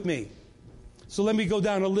do with me? So let me go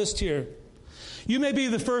down a list here. You may be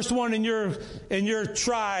the first one in your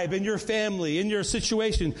tribe, in your family, in your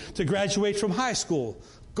situation to graduate from high school.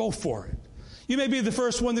 Go for it. You may be the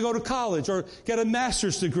first one to go to college or get a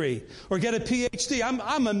master's degree or get a PhD.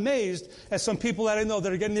 I'm amazed at some people that I know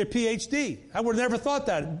that are getting their PhD. I would have never thought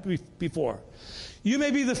that before. You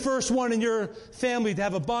may be the first one in your family to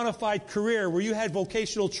have a bona fide career where you had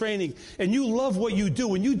vocational training and you love what you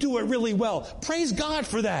do and you do it really well. Praise God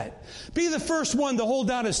for that. Be the first one to hold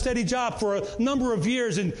down a steady job for a number of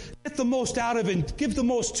years and get the most out of it and give the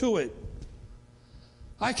most to it.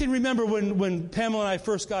 I can remember when Pamela and I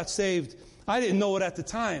first got saved, I didn't know it at the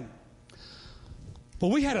time. But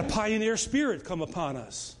we had a pioneer spirit come upon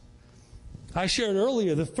us. I shared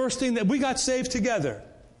earlier, the first thing that we got saved together.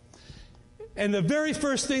 And the very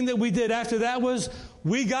first thing that we did after that was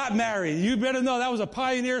we got married. You better know that was a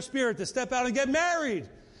pioneer spirit to step out and get married.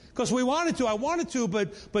 Because we wanted to. I wanted to,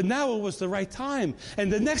 but now it was the right time.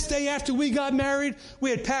 And the next day after we got married, we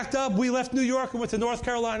had packed up. We left New York and went to North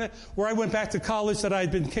Carolina, where I went back to college that I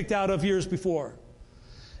had been kicked out of years before.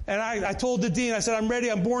 And I told the dean, I said, I'm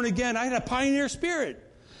ready. I'm born again. I had a pioneer spirit.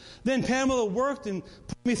 Then Pamela worked and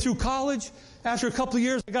put me through college. After a couple of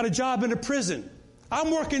years, I got a job in a prison. I'm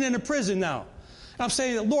working in a prison now. I'm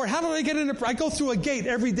saying, Lord, how did I get in a prison? I go through a gate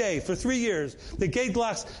every day for 3 years. The gate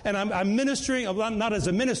locks, and I'm ministering, I'm not as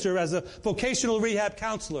a minister, as a vocational rehab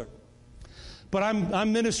counselor. But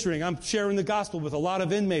I'm ministering. I'm sharing the gospel with a lot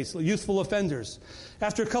of inmates, youthful offenders.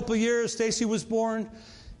 After a couple of years, Stacy was born,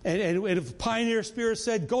 and a pioneer spirit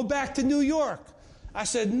said, go back to New York. I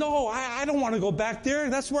said, no, I don't want to go back there.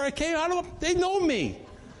 That's where I came. They know me.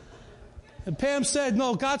 And Pam said,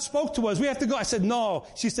 no, God spoke to us. We have to go. I said, no.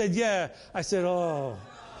 She said, yeah. I said, oh.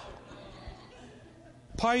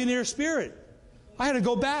 Pioneer spirit. I had to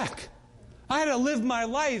go back. I had to live my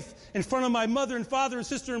life in front of my mother and father and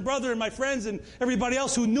sister and brother and my friends and everybody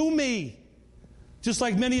else who knew me. Just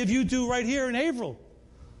like many of you do right here in Haverhill.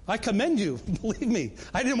 I commend you. Believe me.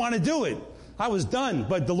 I didn't want to do it. I was done,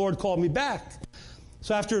 but the Lord called me back.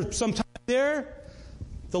 So after some time there,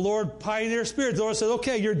 the Lord, pioneer spirit, the Lord said,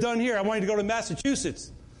 okay, you're done here. I want you to go to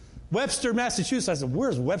Massachusetts. Webster, Massachusetts. I said,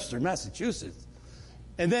 where's Webster, Massachusetts?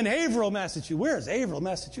 And then Haverhill, Massachusetts. Where's Haverhill,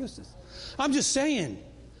 Massachusetts? I'm just saying.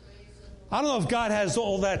 I don't know if God has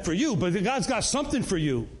all that for you, but God's got something for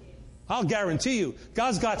you. I'll guarantee you,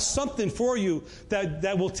 God's got something for you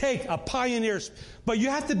that will take a pioneer. But you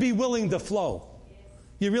have to be willing to flow.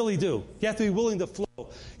 You really do. You have to be willing to flow.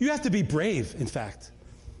 You have to be brave, in fact.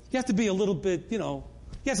 You have to be a little bit, you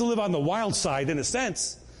have to live on the wild side in a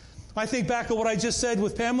sense. I think back at what I just said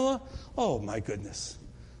with Pamela. Oh, my goodness.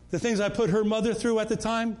 The things I put her mother through at the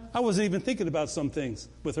time, I wasn't even thinking about some things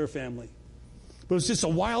with her family. But it was just a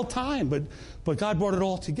wild time, but God brought it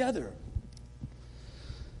all together.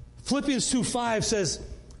 Philippians 2:5 says,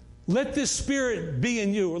 let this spirit be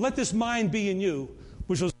in you, or let this mind be in you,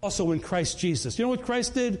 which was also in Christ Jesus. You know what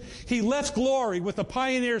Christ did? He left glory with a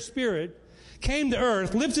pioneer spirit, came to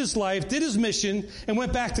earth, lived his life, did his mission, and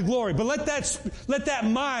went back to glory. But let that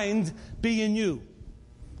mind be in you.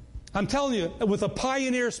 I'm telling you, with a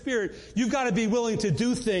pioneer spirit, you've got to be willing to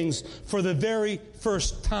do things for the very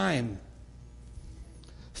first time.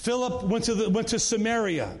 Philip went to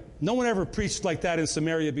Samaria. No one ever preached like that in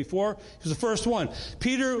Samaria before. He was the first one.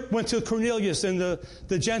 Peter went to Cornelius and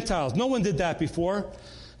the Gentiles. No one did that before.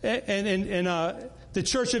 And the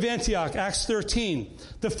church of Antioch, Acts 13.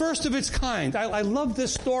 The first of its kind. I love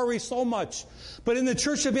this story so much. But in the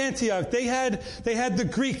church of Antioch, they had the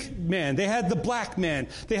Greek man, they had the black man,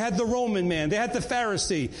 they had the Roman man, they had the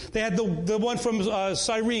Pharisee, they had the one from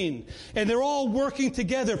Cyrene. And they're all working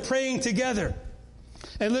together, praying together.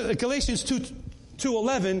 And Galatians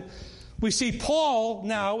 2:11, we see Paul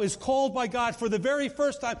now is called by God for the very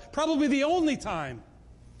first time, probably the only time,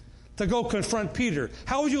 to go confront Peter.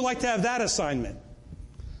 How would you like to have that assignment?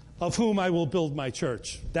 Of whom I will build my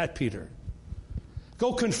church. That Peter.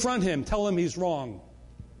 Go confront him. Tell him he's wrong.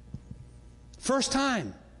 First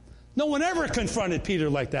time. No one ever confronted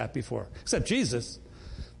Peter like that before, except Jesus.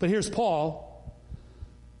 But here's Paul,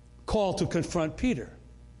 called to confront Peter.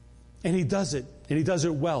 And he does it. And he does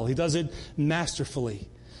it well. He does it masterfully.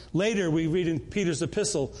 Later, we read in Peter's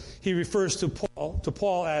epistle, he refers to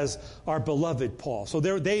Paul as our beloved Paul. So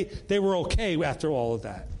they were okay after all of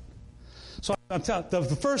that. So I'm telling you,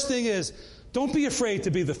 the first thing is, don't be afraid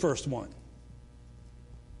to be the first one.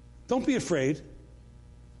 Don't be afraid.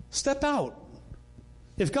 Step out.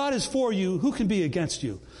 If God is for you, who can be against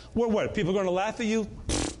you? What? People are going to laugh at you?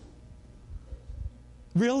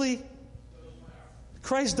 Really?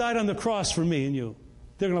 Christ died on the cross for me and you.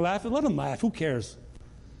 They're going to laugh? Let them laugh. Who cares?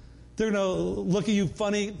 They're going to look at you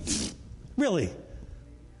funny. Really?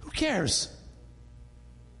 Who cares?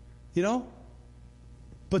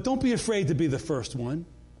 But don't be afraid to be the first one.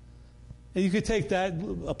 And you could take that,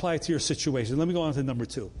 apply it to your situation. Let me go on to number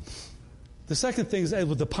 2. The second thing is,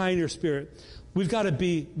 with the pioneer spirit, we've got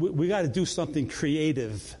to do something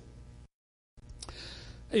creative.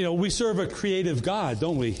 We serve a creative God,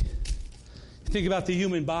 don't we? Think about the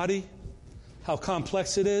human body, how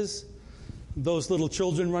complex it is. Those little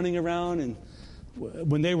children running around, and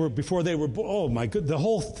before they were born, oh my God, the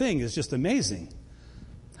whole thing is just amazing.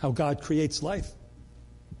 How God creates life.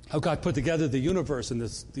 How God put together the universe and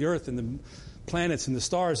the earth and the planets and the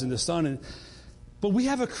stars and the sun. But we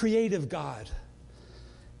have a creative God.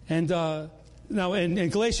 And now in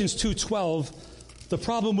Galatians 2:12, the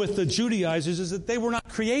problem with the Judaizers is that they were not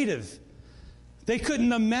creative. They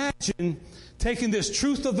couldn't imagine taking this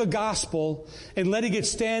truth of the gospel and letting it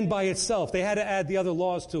stand by itself. They had to add the other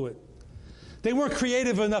laws to it. They weren't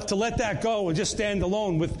creative enough to let that go and just stand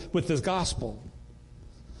alone with this gospel.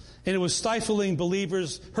 And it was stifling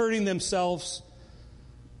believers, hurting themselves.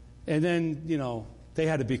 And then, they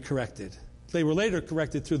had to be corrected. They were later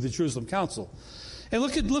corrected through the Jerusalem Council. And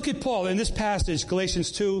look at Paul in this passage,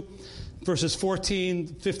 Galatians 2, verses 14,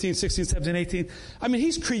 15, 16, 17, 18. I mean,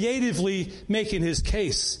 he's creatively making his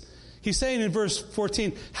case. He's saying in verse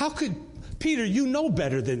 14, how could, Peter, you know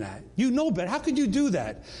better than that. You know better. How could you do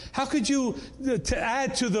that? How could you, to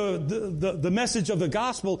add to the message of the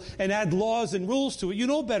gospel and add laws and rules to it? You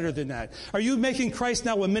know better than that. Are you making Christ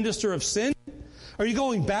now a minister of sin? Are you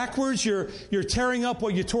going backwards? You're tearing up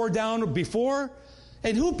what you tore down before?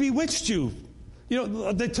 And who bewitched you?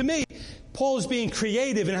 To me, Paul is being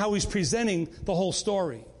creative in how he's presenting the whole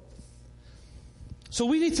story. So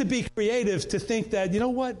we need to be creative to think that,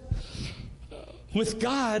 with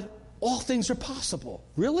God, all things are possible.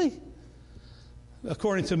 Really?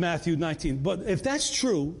 According to Matthew 19. But if that's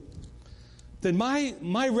true, then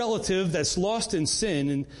my relative that's lost in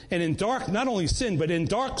sin and in dark, not only sin, but in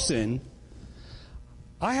dark sin,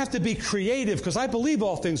 I have to be creative because I believe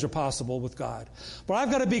all things are possible with God. But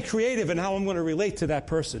I've got to be creative in how I'm going to relate to that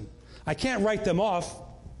person. I can't write them off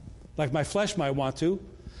like my flesh might want to.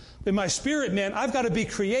 In my spirit, man, I've got to be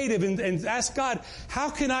creative and ask God,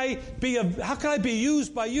 how can I be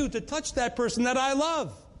used by you to touch that person that I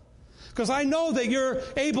love? Because I know that you're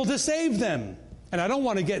able to save them. And I don't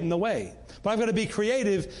want to get in the way. But I've got to be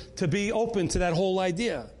creative to be open to that whole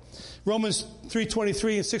idea. Romans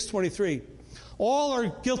 3:23 and 6:23. All are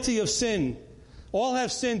guilty of sin. All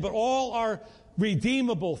have sinned, but all are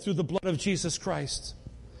redeemable through the blood of Jesus Christ.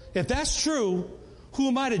 If that's true, who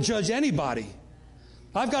am I to judge anybody?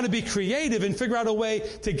 I've got to be creative and figure out a way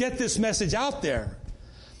to get this message out there.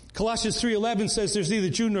 Colossians 3:11 says there's neither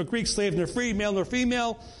Jew nor Greek, slave nor free, male nor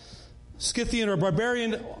female, Scythian or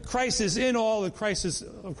barbarian. Christ is in all, and Christ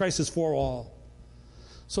is for all.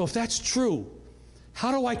 So if that's true,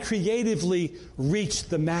 how do I creatively reach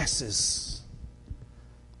the masses?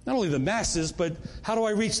 Not only the masses, but how do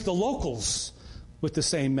I reach the locals with the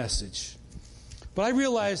same message? But I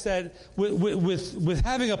realize that with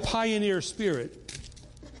having a pioneer spirit,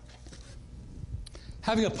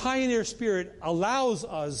 allows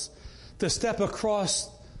us to step across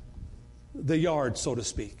the yard, so to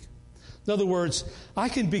speak. In other words, I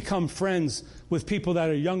can become friends with people that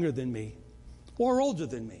are younger than me or older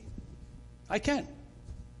than me. I can,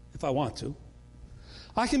 if I want to.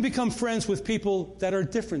 I can become friends with people that are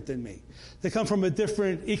different than me. They come from a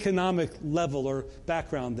different economic level or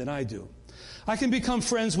background than I do. I can become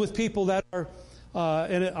friends with people that are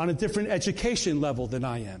on a different education level than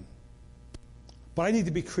I am. But I need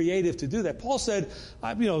to be creative to do that. Paul said,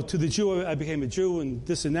 to the Jew, I became a Jew and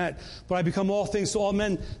this and that, but I become all things to all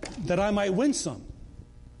men that I might win some.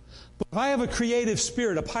 But if I have a creative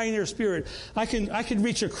spirit, a pioneer spirit, I can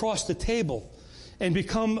reach across the table and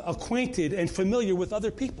become acquainted and familiar with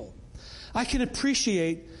other people. I can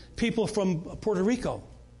appreciate people from Puerto Rico.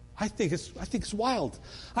 I think it's wild.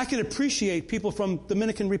 I can appreciate people from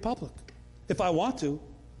Dominican Republic if I want to.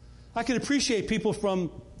 I can appreciate people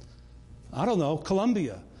from,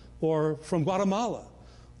 Colombia or from Guatemala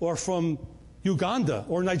or from Uganda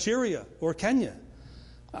or Nigeria or Kenya.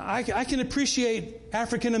 I can appreciate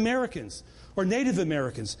African Americans or Native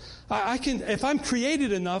Americans. I can, if I'm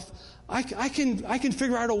creative enough, I can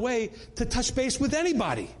figure out a way to touch base with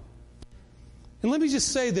anybody. And let me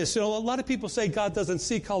just say this. A lot of people say God doesn't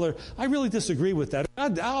see color. I really disagree with that.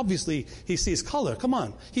 God, obviously, He sees color. Come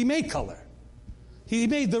on. He made color. He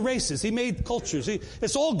made the races. He made cultures.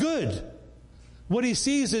 It's all good. What He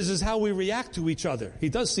sees is how we react to each other. He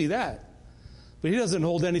does see that. But He doesn't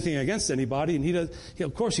hold anything against anybody. And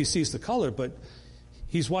of course, He sees the color, but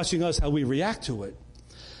He's watching us, how we react to it.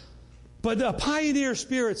 But a pioneer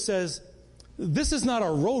spirit says, this is not a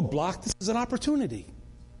roadblock. This is an opportunity.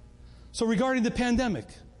 So regarding the pandemic,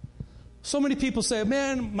 so many people say,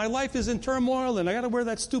 man, my life is in turmoil and I got to wear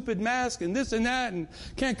that stupid mask and this and that and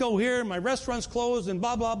can't go here, my restaurant's closed and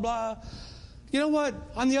blah, blah, blah. You know what?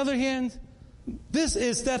 On the other hand, this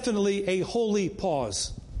is definitely a holy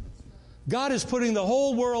pause. God is putting the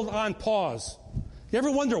whole world on pause. You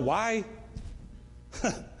ever wonder why?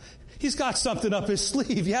 He's got something up His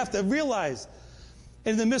sleeve. You have to realize.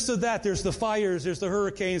 In the midst of that, there's the fires, there's the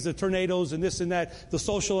hurricanes, the tornadoes, and this and that, the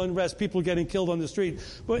social unrest, people getting killed on the street.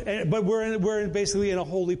 But we're basically in a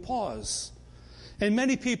holy pause. And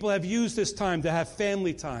many people have used this time to have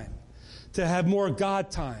family time, to have more God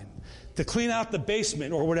time, to clean out the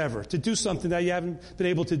basement or whatever, to do something that you haven't been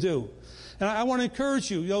able to do. And I want to encourage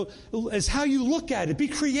you, as how you look at it. Be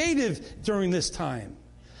creative during this time.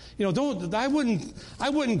 I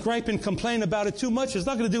wouldn't gripe and complain about it too much. It's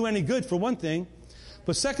not going to do any good, for one thing.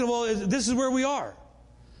 But second of all, this is where we are.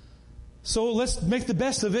 So let's make the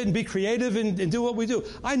best of it and be creative and do what we do.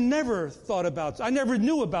 I never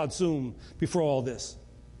knew about Zoom before all this.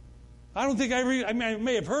 I don't think I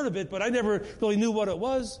may have heard of it, but I never really knew what it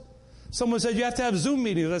was. Someone said, you have to have Zoom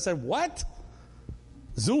meetings. I said, what?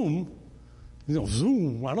 Zoom?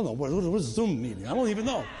 Zoom. I don't know. What is a Zoom meeting? I don't even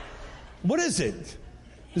know. What is it?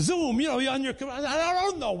 Zoom, on your computer. I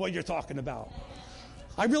don't know what you're talking about.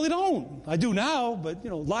 I really don't. I do now, but,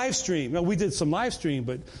 live stream. We did some live stream,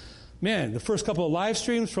 but, man, the first couple of live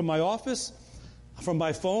streams from my office, from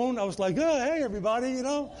my phone, I was like, oh, hey, everybody,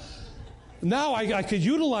 Now I could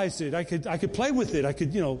utilize it. I could play with it.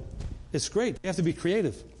 It's great. You have to be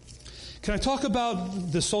creative. Can I talk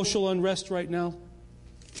about the social unrest right now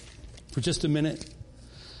for just a minute?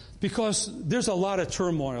 Because there's a lot of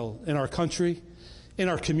turmoil in our country, in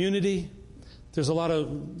our community. There's a lot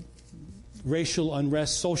of racial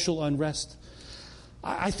unrest, social unrest.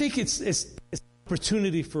 I think it's an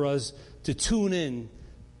opportunity for us to tune in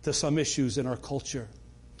to some issues in our culture.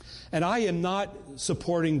 And I am not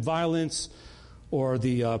supporting violence or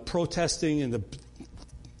the protesting and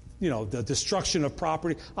the destruction of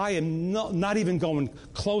property. I am not even going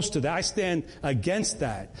close to that. I stand against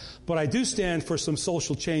that. But I do stand for some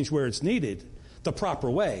social change where it's needed, the proper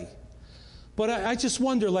way. But I just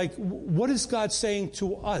wonder, what is God saying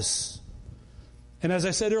to us And as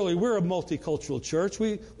I said earlier, we're a multicultural church.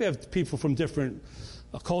 We have people from different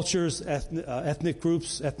cultures, ethnic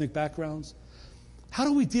groups, ethnic backgrounds. How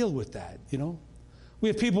do we deal with that, you know? We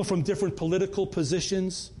have people from different political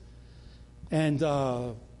positions. And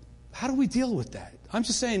how do we deal with that? I'm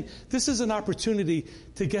just saying this is an opportunity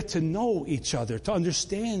to get to know each other, to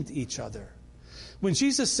understand each other. When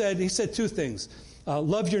Jesus said, he said two things.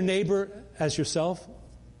 Love your neighbor as yourself.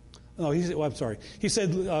 No, I'm sorry. He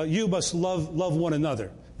said, you must love one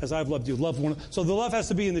another as I've loved you. Love one. So the love has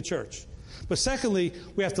to be in the church. But secondly,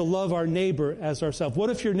 we have to love our neighbor as ourselves. What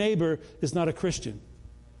if your neighbor is not a Christian?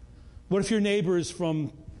 What if your neighbor is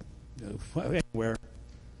from anywhere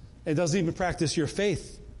and doesn't even practice your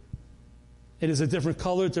faith? It is a different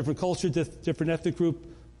color, different culture, different ethnic group,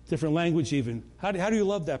 different language even. How do you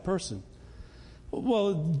love that person?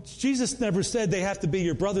 Well, Jesus never said they have to be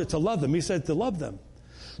your brother to love them. He said to love them.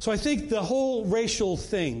 So I think the whole racial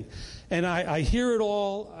thing, and I hear it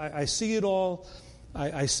all, I see it all.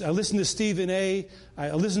 I listen to Stephen A.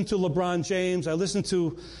 I listen to LeBron James. I listen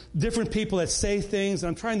to different people that say things. And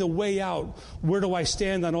I'm trying to weigh out where I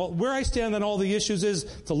stand on all the issues is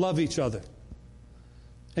to love each other.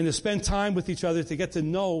 And to spend time with each other to get to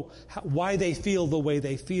know why they feel the way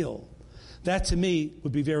they feel. That to me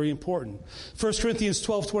would be very important. 1 Corinthians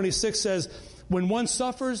 12:26 says, when one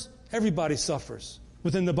suffers, everybody suffers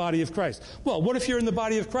within the body of Christ. Well, what if you're in the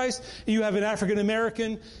body of Christ and you have an African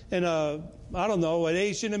American and an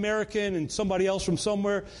Asian American and somebody else from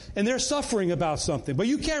somewhere, and they're suffering about something, but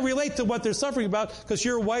you can't relate to what they're suffering about because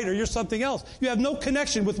you're white or you're something else. You have no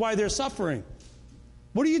connection with why they're suffering.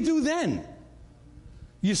 What do you do then?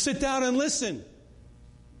 You sit down and listen.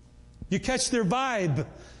 You catch their vibe.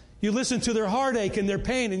 You listen to their heartache and their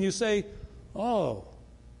pain, and you say, oh,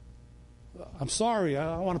 I'm sorry,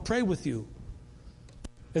 I want to pray with you.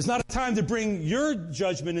 It's not a time to bring your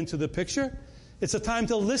judgment into the picture. It's a time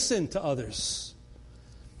to listen to others.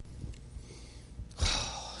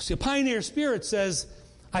 See, a pioneer spirit says,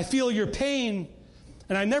 I feel your pain,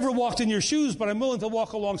 and I never walked in your shoes, but I'm willing to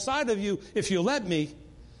walk alongside of you if you let me,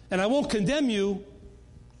 and I won't condemn you.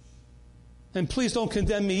 And please don't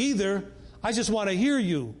condemn me either. I just want to hear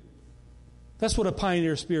you. That's what a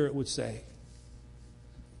pioneer spirit would say.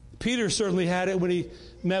 Peter certainly had it when he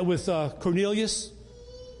met with Cornelius.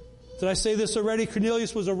 Did I say this already?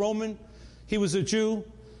 Cornelius was a Roman. He was a Jew.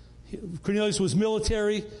 Cornelius was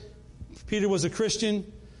military. Peter was a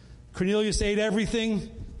Christian. Cornelius ate everything.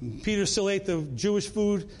 Peter still ate the Jewish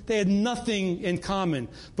food. They had nothing in common.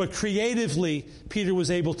 But creatively, Peter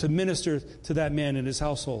was able to minister to that man in his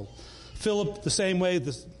household. Philip, the same way,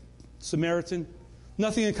 the Samaritan.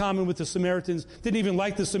 Nothing in common with the Samaritans. Didn't even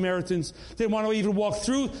like the Samaritans. Didn't want to even walk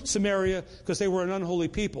through Samaria because they were an unholy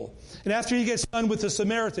people. And after he gets done with the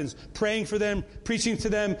Samaritans, praying for them, preaching to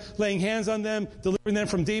them, laying hands on them, delivering them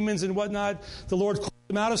from demons and whatnot, the Lord called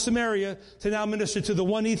him out of Samaria to now minister to the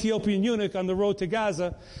one Ethiopian eunuch on the road to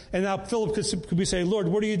Gaza. And now Philip could be saying, Lord,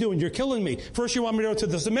 what are you doing? You're killing me. First you want me to go to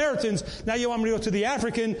the Samaritans. Now you want me to go to the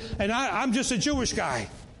African. And I'm just a Jewish guy.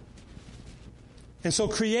 And so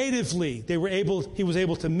creatively, he was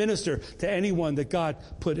able to minister to anyone that God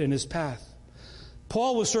put in his path.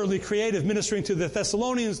 Paul was certainly creative, ministering to the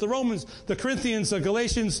Thessalonians, the Romans, the Corinthians, the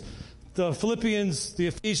Galatians, the Philippians, the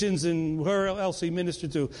Ephesians, and whoever else he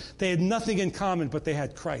ministered to. They had nothing in common, but they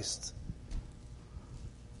had Christ.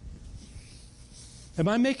 Am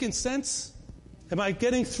I making sense? Am I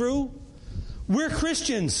getting through? We're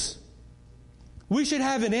Christians. We should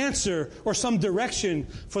have an answer or some direction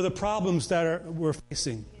for the problems that we're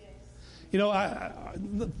facing. You know,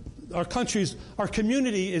 our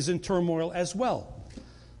community is in turmoil as well.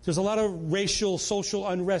 There's a lot of racial, social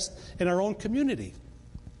unrest in our own community.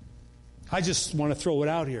 I just want to throw it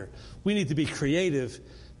out here. We need to be creative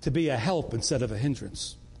to be a help instead of a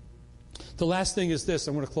hindrance. The last thing is this.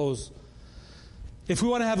 I'm going to close. If we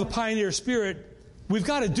want to have a pioneer spirit, we've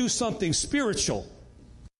got to do something spiritual.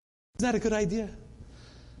 Isn't that a good idea?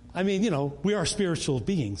 I mean, we are spiritual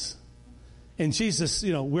beings. And Jesus,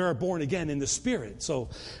 we are born again in the Spirit. So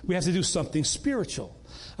we have to do something spiritual.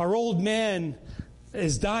 Our old man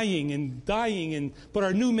is dying, but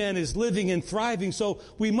our new man is living and thriving. So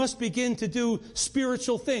we must begin to do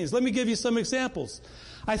spiritual things. Let me give you some examples.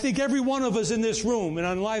 I think every one of us in this room and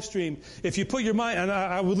on live stream, if you put your mind, and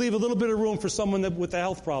I would leave a little bit of room for someone with a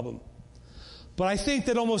health problem. But I think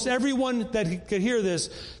that almost everyone that could hear this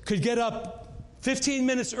could get up 15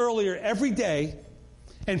 minutes earlier every day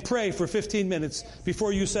and pray for 15 minutes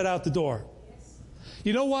before you set out the door.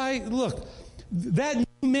 You know why? Look, that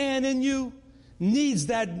new man in you needs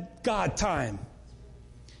that God time.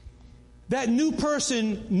 That new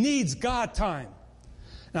person needs God time.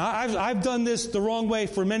 Now, I've done this the wrong way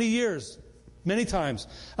for many years, many times.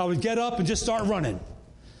 I would get up and just start running.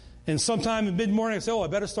 And sometime in mid-morning, I'd say, I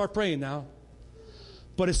better start praying now.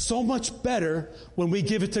 But it's so much better when we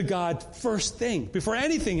give it to God first thing, before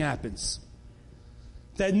anything happens.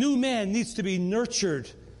 That new man needs to be nurtured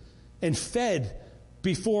and fed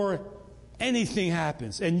before anything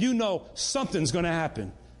happens. And you know something's going to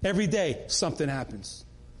happen. Every day, something happens.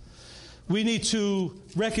 We need to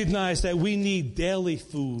recognize that we need daily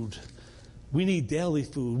food. We need daily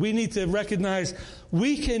food. We need to recognize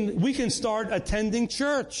we can start attending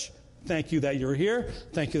church. Thank you that you're here.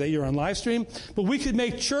 Thank you that you're on live stream. But we could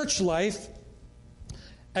make church life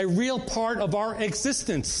a real part of our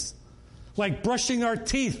existence. Like brushing our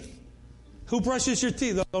teeth. Who brushes your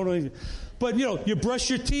teeth? But you brush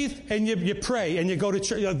your teeth and you pray and you go to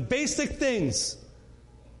church. Basic things.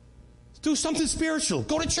 Do something spiritual.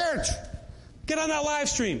 Go to church. Get on that live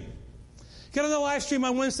stream. Get on the live stream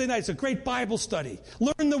on Wednesday nights. It's a great Bible study.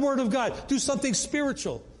 Learn the Word of God. Do something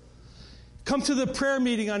spiritual. Come to the prayer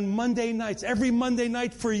meeting on Monday nights. Every Monday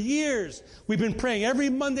night for years, we've been praying. Every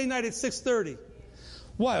Monday night at 6:30.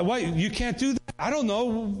 Why? You can't do that? I don't know.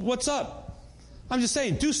 What's up? I'm just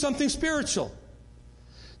saying, do something spiritual.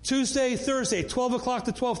 Tuesday, Thursday, 12 o'clock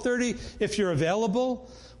to 12:30, if you're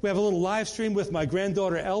available. We have a little live stream with my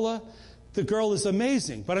granddaughter, Ella. The girl is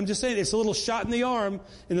amazing. But I'm just saying, it's a little shot in the arm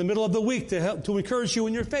in the middle of the week to encourage you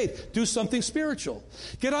in your faith. Do something spiritual.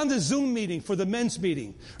 Get on the Zoom meeting for the men's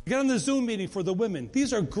meeting. Get on the Zoom meeting for the women.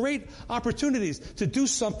 These are great opportunities to do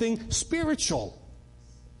something spiritual.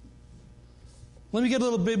 Let me get a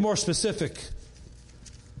little bit more specific.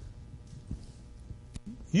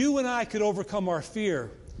 You and I could overcome our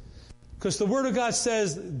fear. Because the Word of God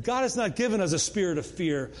says God has not given us a spirit of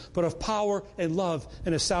fear, but of power and love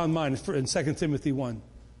and a sound mind in 2 Timothy 1.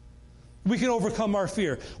 We can overcome our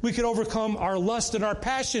fear. We can overcome our lust and our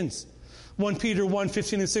passions. 1 Peter 1,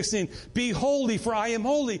 15 and 16. Be holy, for I am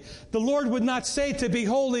holy. The Lord would not say to be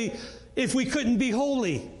holy if we couldn't be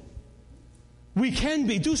holy. We can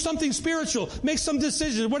be. Do something spiritual. Make some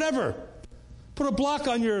decisions, whatever. Put a block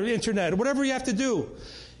on your internet, whatever you have to do.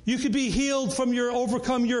 You could be healed from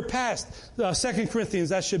overcome your past. 2 Corinthians,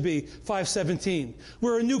 that should be 5:17.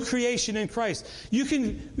 We're a new creation in Christ. You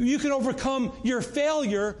can overcome your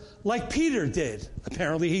failure like Peter did.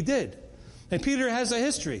 Apparently he did. And Peter has a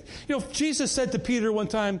history. Jesus said to Peter one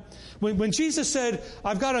time, when Jesus said,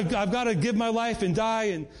 I've got to give my life and die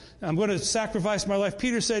and I'm going to sacrifice my life,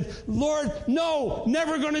 Peter said, Lord, no,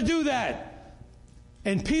 never going to do that.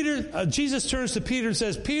 And Jesus turns to Peter and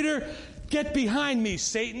says, Peter, get behind me,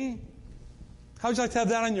 Satan. How would you like to have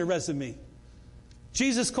that on your resume?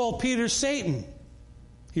 Jesus called Peter Satan.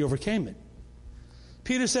 He overcame it.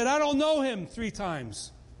 Peter said, I don't know him 3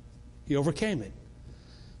 times. He overcame it.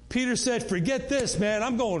 Peter said, forget this, man.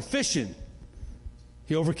 I'm going fishing.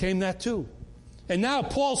 He overcame that too. And now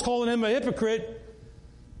Paul's calling him a hypocrite.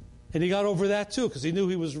 And he got over that too because he knew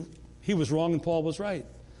he was wrong and Paul was right.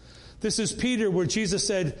 This is Peter where Jesus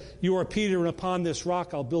said, you are Peter and upon this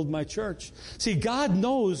rock I'll build my church. See, God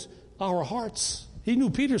knows our hearts. He knew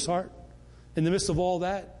Peter's heart in the midst of all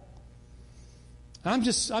that. I'm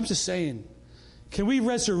just saying, can we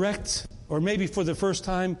resurrect or maybe for the first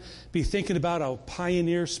time be thinking about a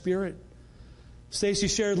pioneer spirit? Stacy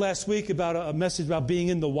shared last week about a message about being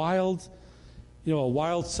in the wild, a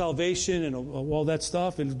wild salvation and all that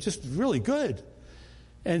stuff, and just really good.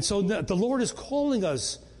 And so the Lord is calling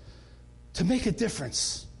us to make a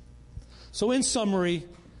difference. So in summary,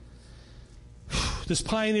 this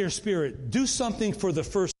pioneer spirit, do something for the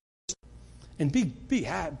first and be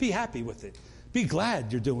happy with it. Be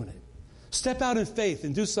glad you're doing it. Step out in faith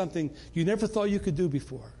and do something you never thought you could do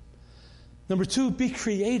before. Number 2, be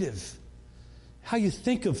creative. How you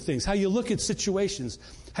think of things, how you look at situations,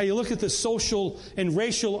 how you look at the social and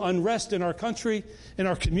racial unrest in our country, in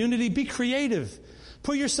our community. Be creative.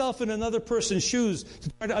 Put yourself in another person's shoes to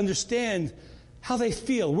try to understand how they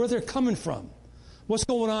feel, where they're coming from, what's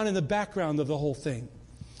going on in the background of the whole thing.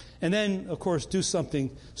 And then, of course, do something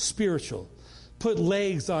spiritual. Put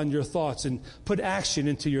legs on your thoughts and put action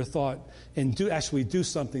into your thought and do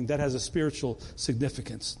something that has a spiritual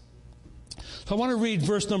significance. So I want to read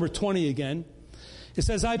verse number 20 again. It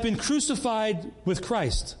says, I've been crucified with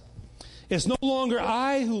Christ. It's no longer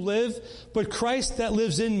I who live, but Christ that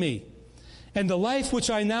lives in me. And the life which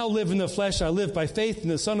I now live in the flesh, I live by faith in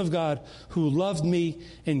the Son of God who loved me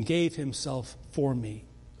and gave himself for me.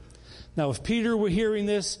 Now, if Peter were hearing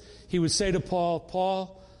this, he would say to Paul,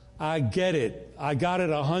 Paul, I get it. I got it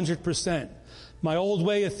 100%. My old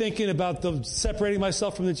way of thinking about separating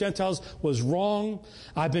myself from the Gentiles was wrong.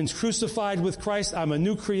 I've been crucified with Christ. I'm a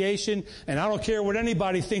new creation, and I don't care what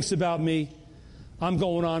anybody thinks about me. I'm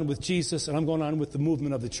going on with Jesus, and I'm going on with the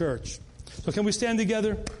movement of the church. So can we stand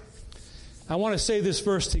together? I want to say this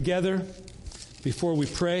verse together before we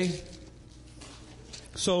pray.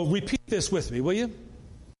 So repeat this with me, will you?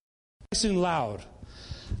 Nice and loud.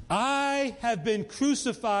 I have been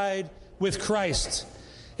crucified with Christ.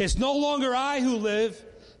 It's no longer I who live,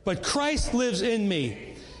 but Christ lives in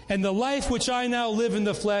me. And the life which I now live in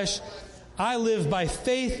the flesh, I live by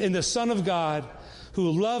faith in the Son of God,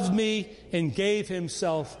 who loved me and gave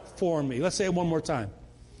himself for me. Let's say it one more time.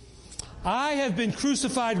 I have been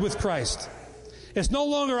crucified with Christ. It's no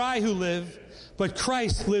longer I who live, but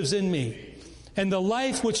Christ lives in me. And the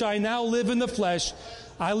life which I now live in the flesh,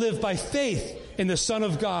 I live by faith in the Son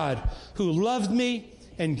of God, who loved me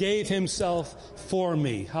and gave himself for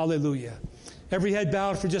me. Hallelujah. Every head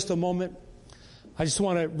bowed for just a moment. I just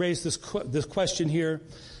want to raise this question here,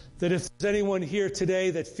 that if there's anyone here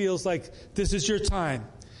today that feels like this is your time,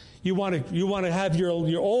 you want to have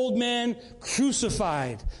your old man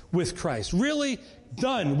crucified with Christ, really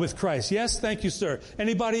done with Christ. Yes, thank you, sir.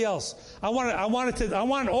 Anybody else? I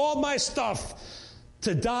want all my stuff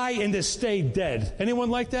to die and to stay dead.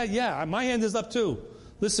 Anyone like that? Yeah, my hand is up too.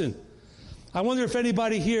 Listen, I wonder if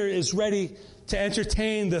anybody here is ready to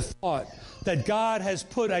entertain the thought that God has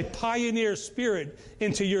put a pioneer spirit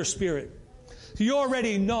into your spirit. You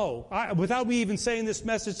already know, without me even saying this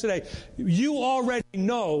message today, you already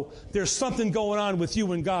know there's something going on with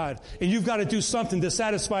you and God, and you've got to do something to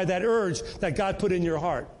satisfy that urge that God put in your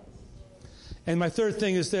heart. And my third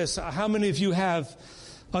thing is this: how many of you have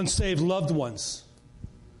unsaved loved ones?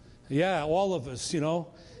 Yeah, all of us,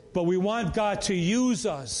 But we want God to use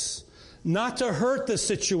us, not to hurt the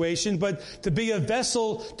situation, but to be a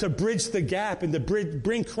vessel to bridge the gap and to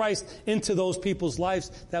bring Christ into those people's lives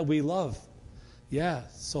that we love. Yeah,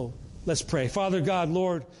 so let's pray. Father God,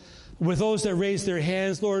 Lord, with those that raise their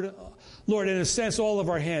hands, Lord, in a sense, all of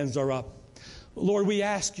our hands are up. Lord, we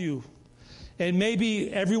ask you, and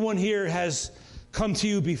maybe everyone here has come to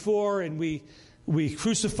you before, and we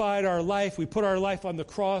crucified our life, we put our life on the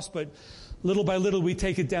cross, but little by little we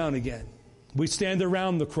take it down again. We stand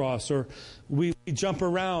around the cross, or we jump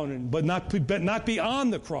around, but not be on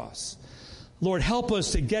the cross. Lord, help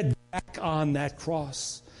us to get back on that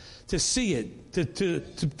cross, to see it,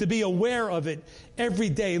 to be aware of it every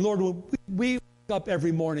day. Lord, when we wake up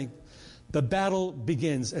every morning, the battle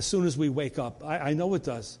begins as soon as we wake up. I know it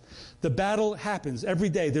does. The battle happens every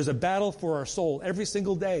day. There's a battle for our soul every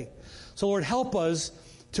single day. So Lord, help us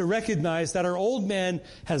to recognize that our old man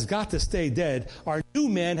has got to stay dead. Our new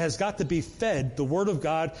man has got to be fed the Word of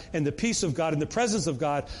God and the peace of God and the presence of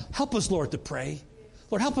God. Help us, Lord, to pray.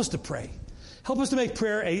 Lord, help us to pray. Help us to make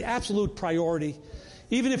prayer an absolute priority.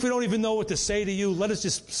 Even if we don't even know what to say to you, let us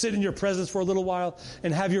just sit in your presence for a little while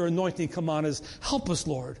and have your anointing come on us. Help us,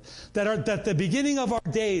 Lord, that the beginning of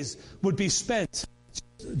our days would be spent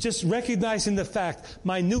just recognizing the fact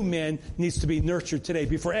my new man needs to be nurtured today.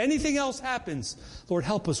 Before anything else happens, Lord,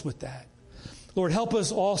 help us with that. Lord, help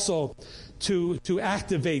us also to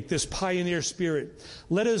activate this pioneer spirit.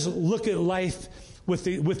 Let us look at life with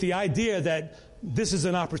the idea that this is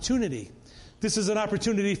an opportunity. This is an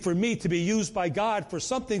opportunity for me to be used by God for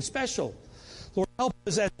something special. Lord, help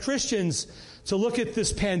us as Christians to look at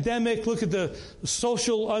this pandemic, look at the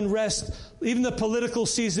social unrest, even the political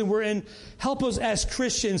season we're in. Help us as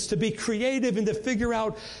Christians to be creative and to figure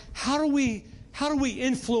out how do we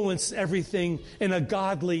influence everything in a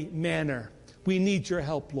godly manner. We need your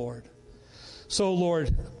help, Lord. So,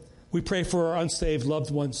 Lord, we pray for our unsaved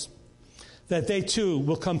loved ones, that they too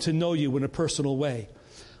will come to know you in a personal way.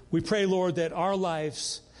 We pray, Lord, that our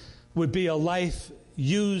lives would be a life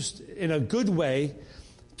used in a good way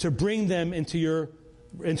to bring them into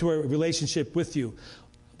a relationship with you.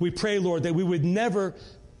 We pray, Lord, that we would never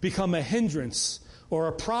become a hindrance or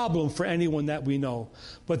a problem for anyone that we know,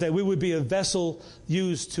 but that we would be a vessel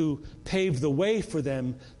used to pave the way for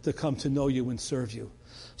them to come to know you and serve you.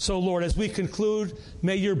 So, Lord, as we conclude,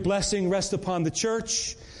 may your blessing rest upon the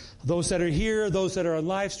church, those that are here, those that are on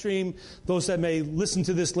live stream, those that may listen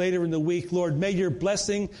to this later in the week. Lord, may your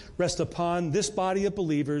blessing rest upon this body of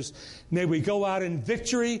believers. May we go out in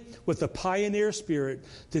victory with the pioneer spirit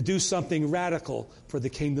to do something radical for the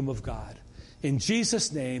kingdom of God. In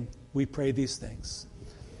Jesus' name, we pray these things.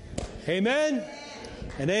 Amen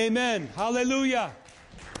and amen. Hallelujah.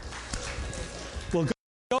 We'll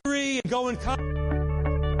go and go in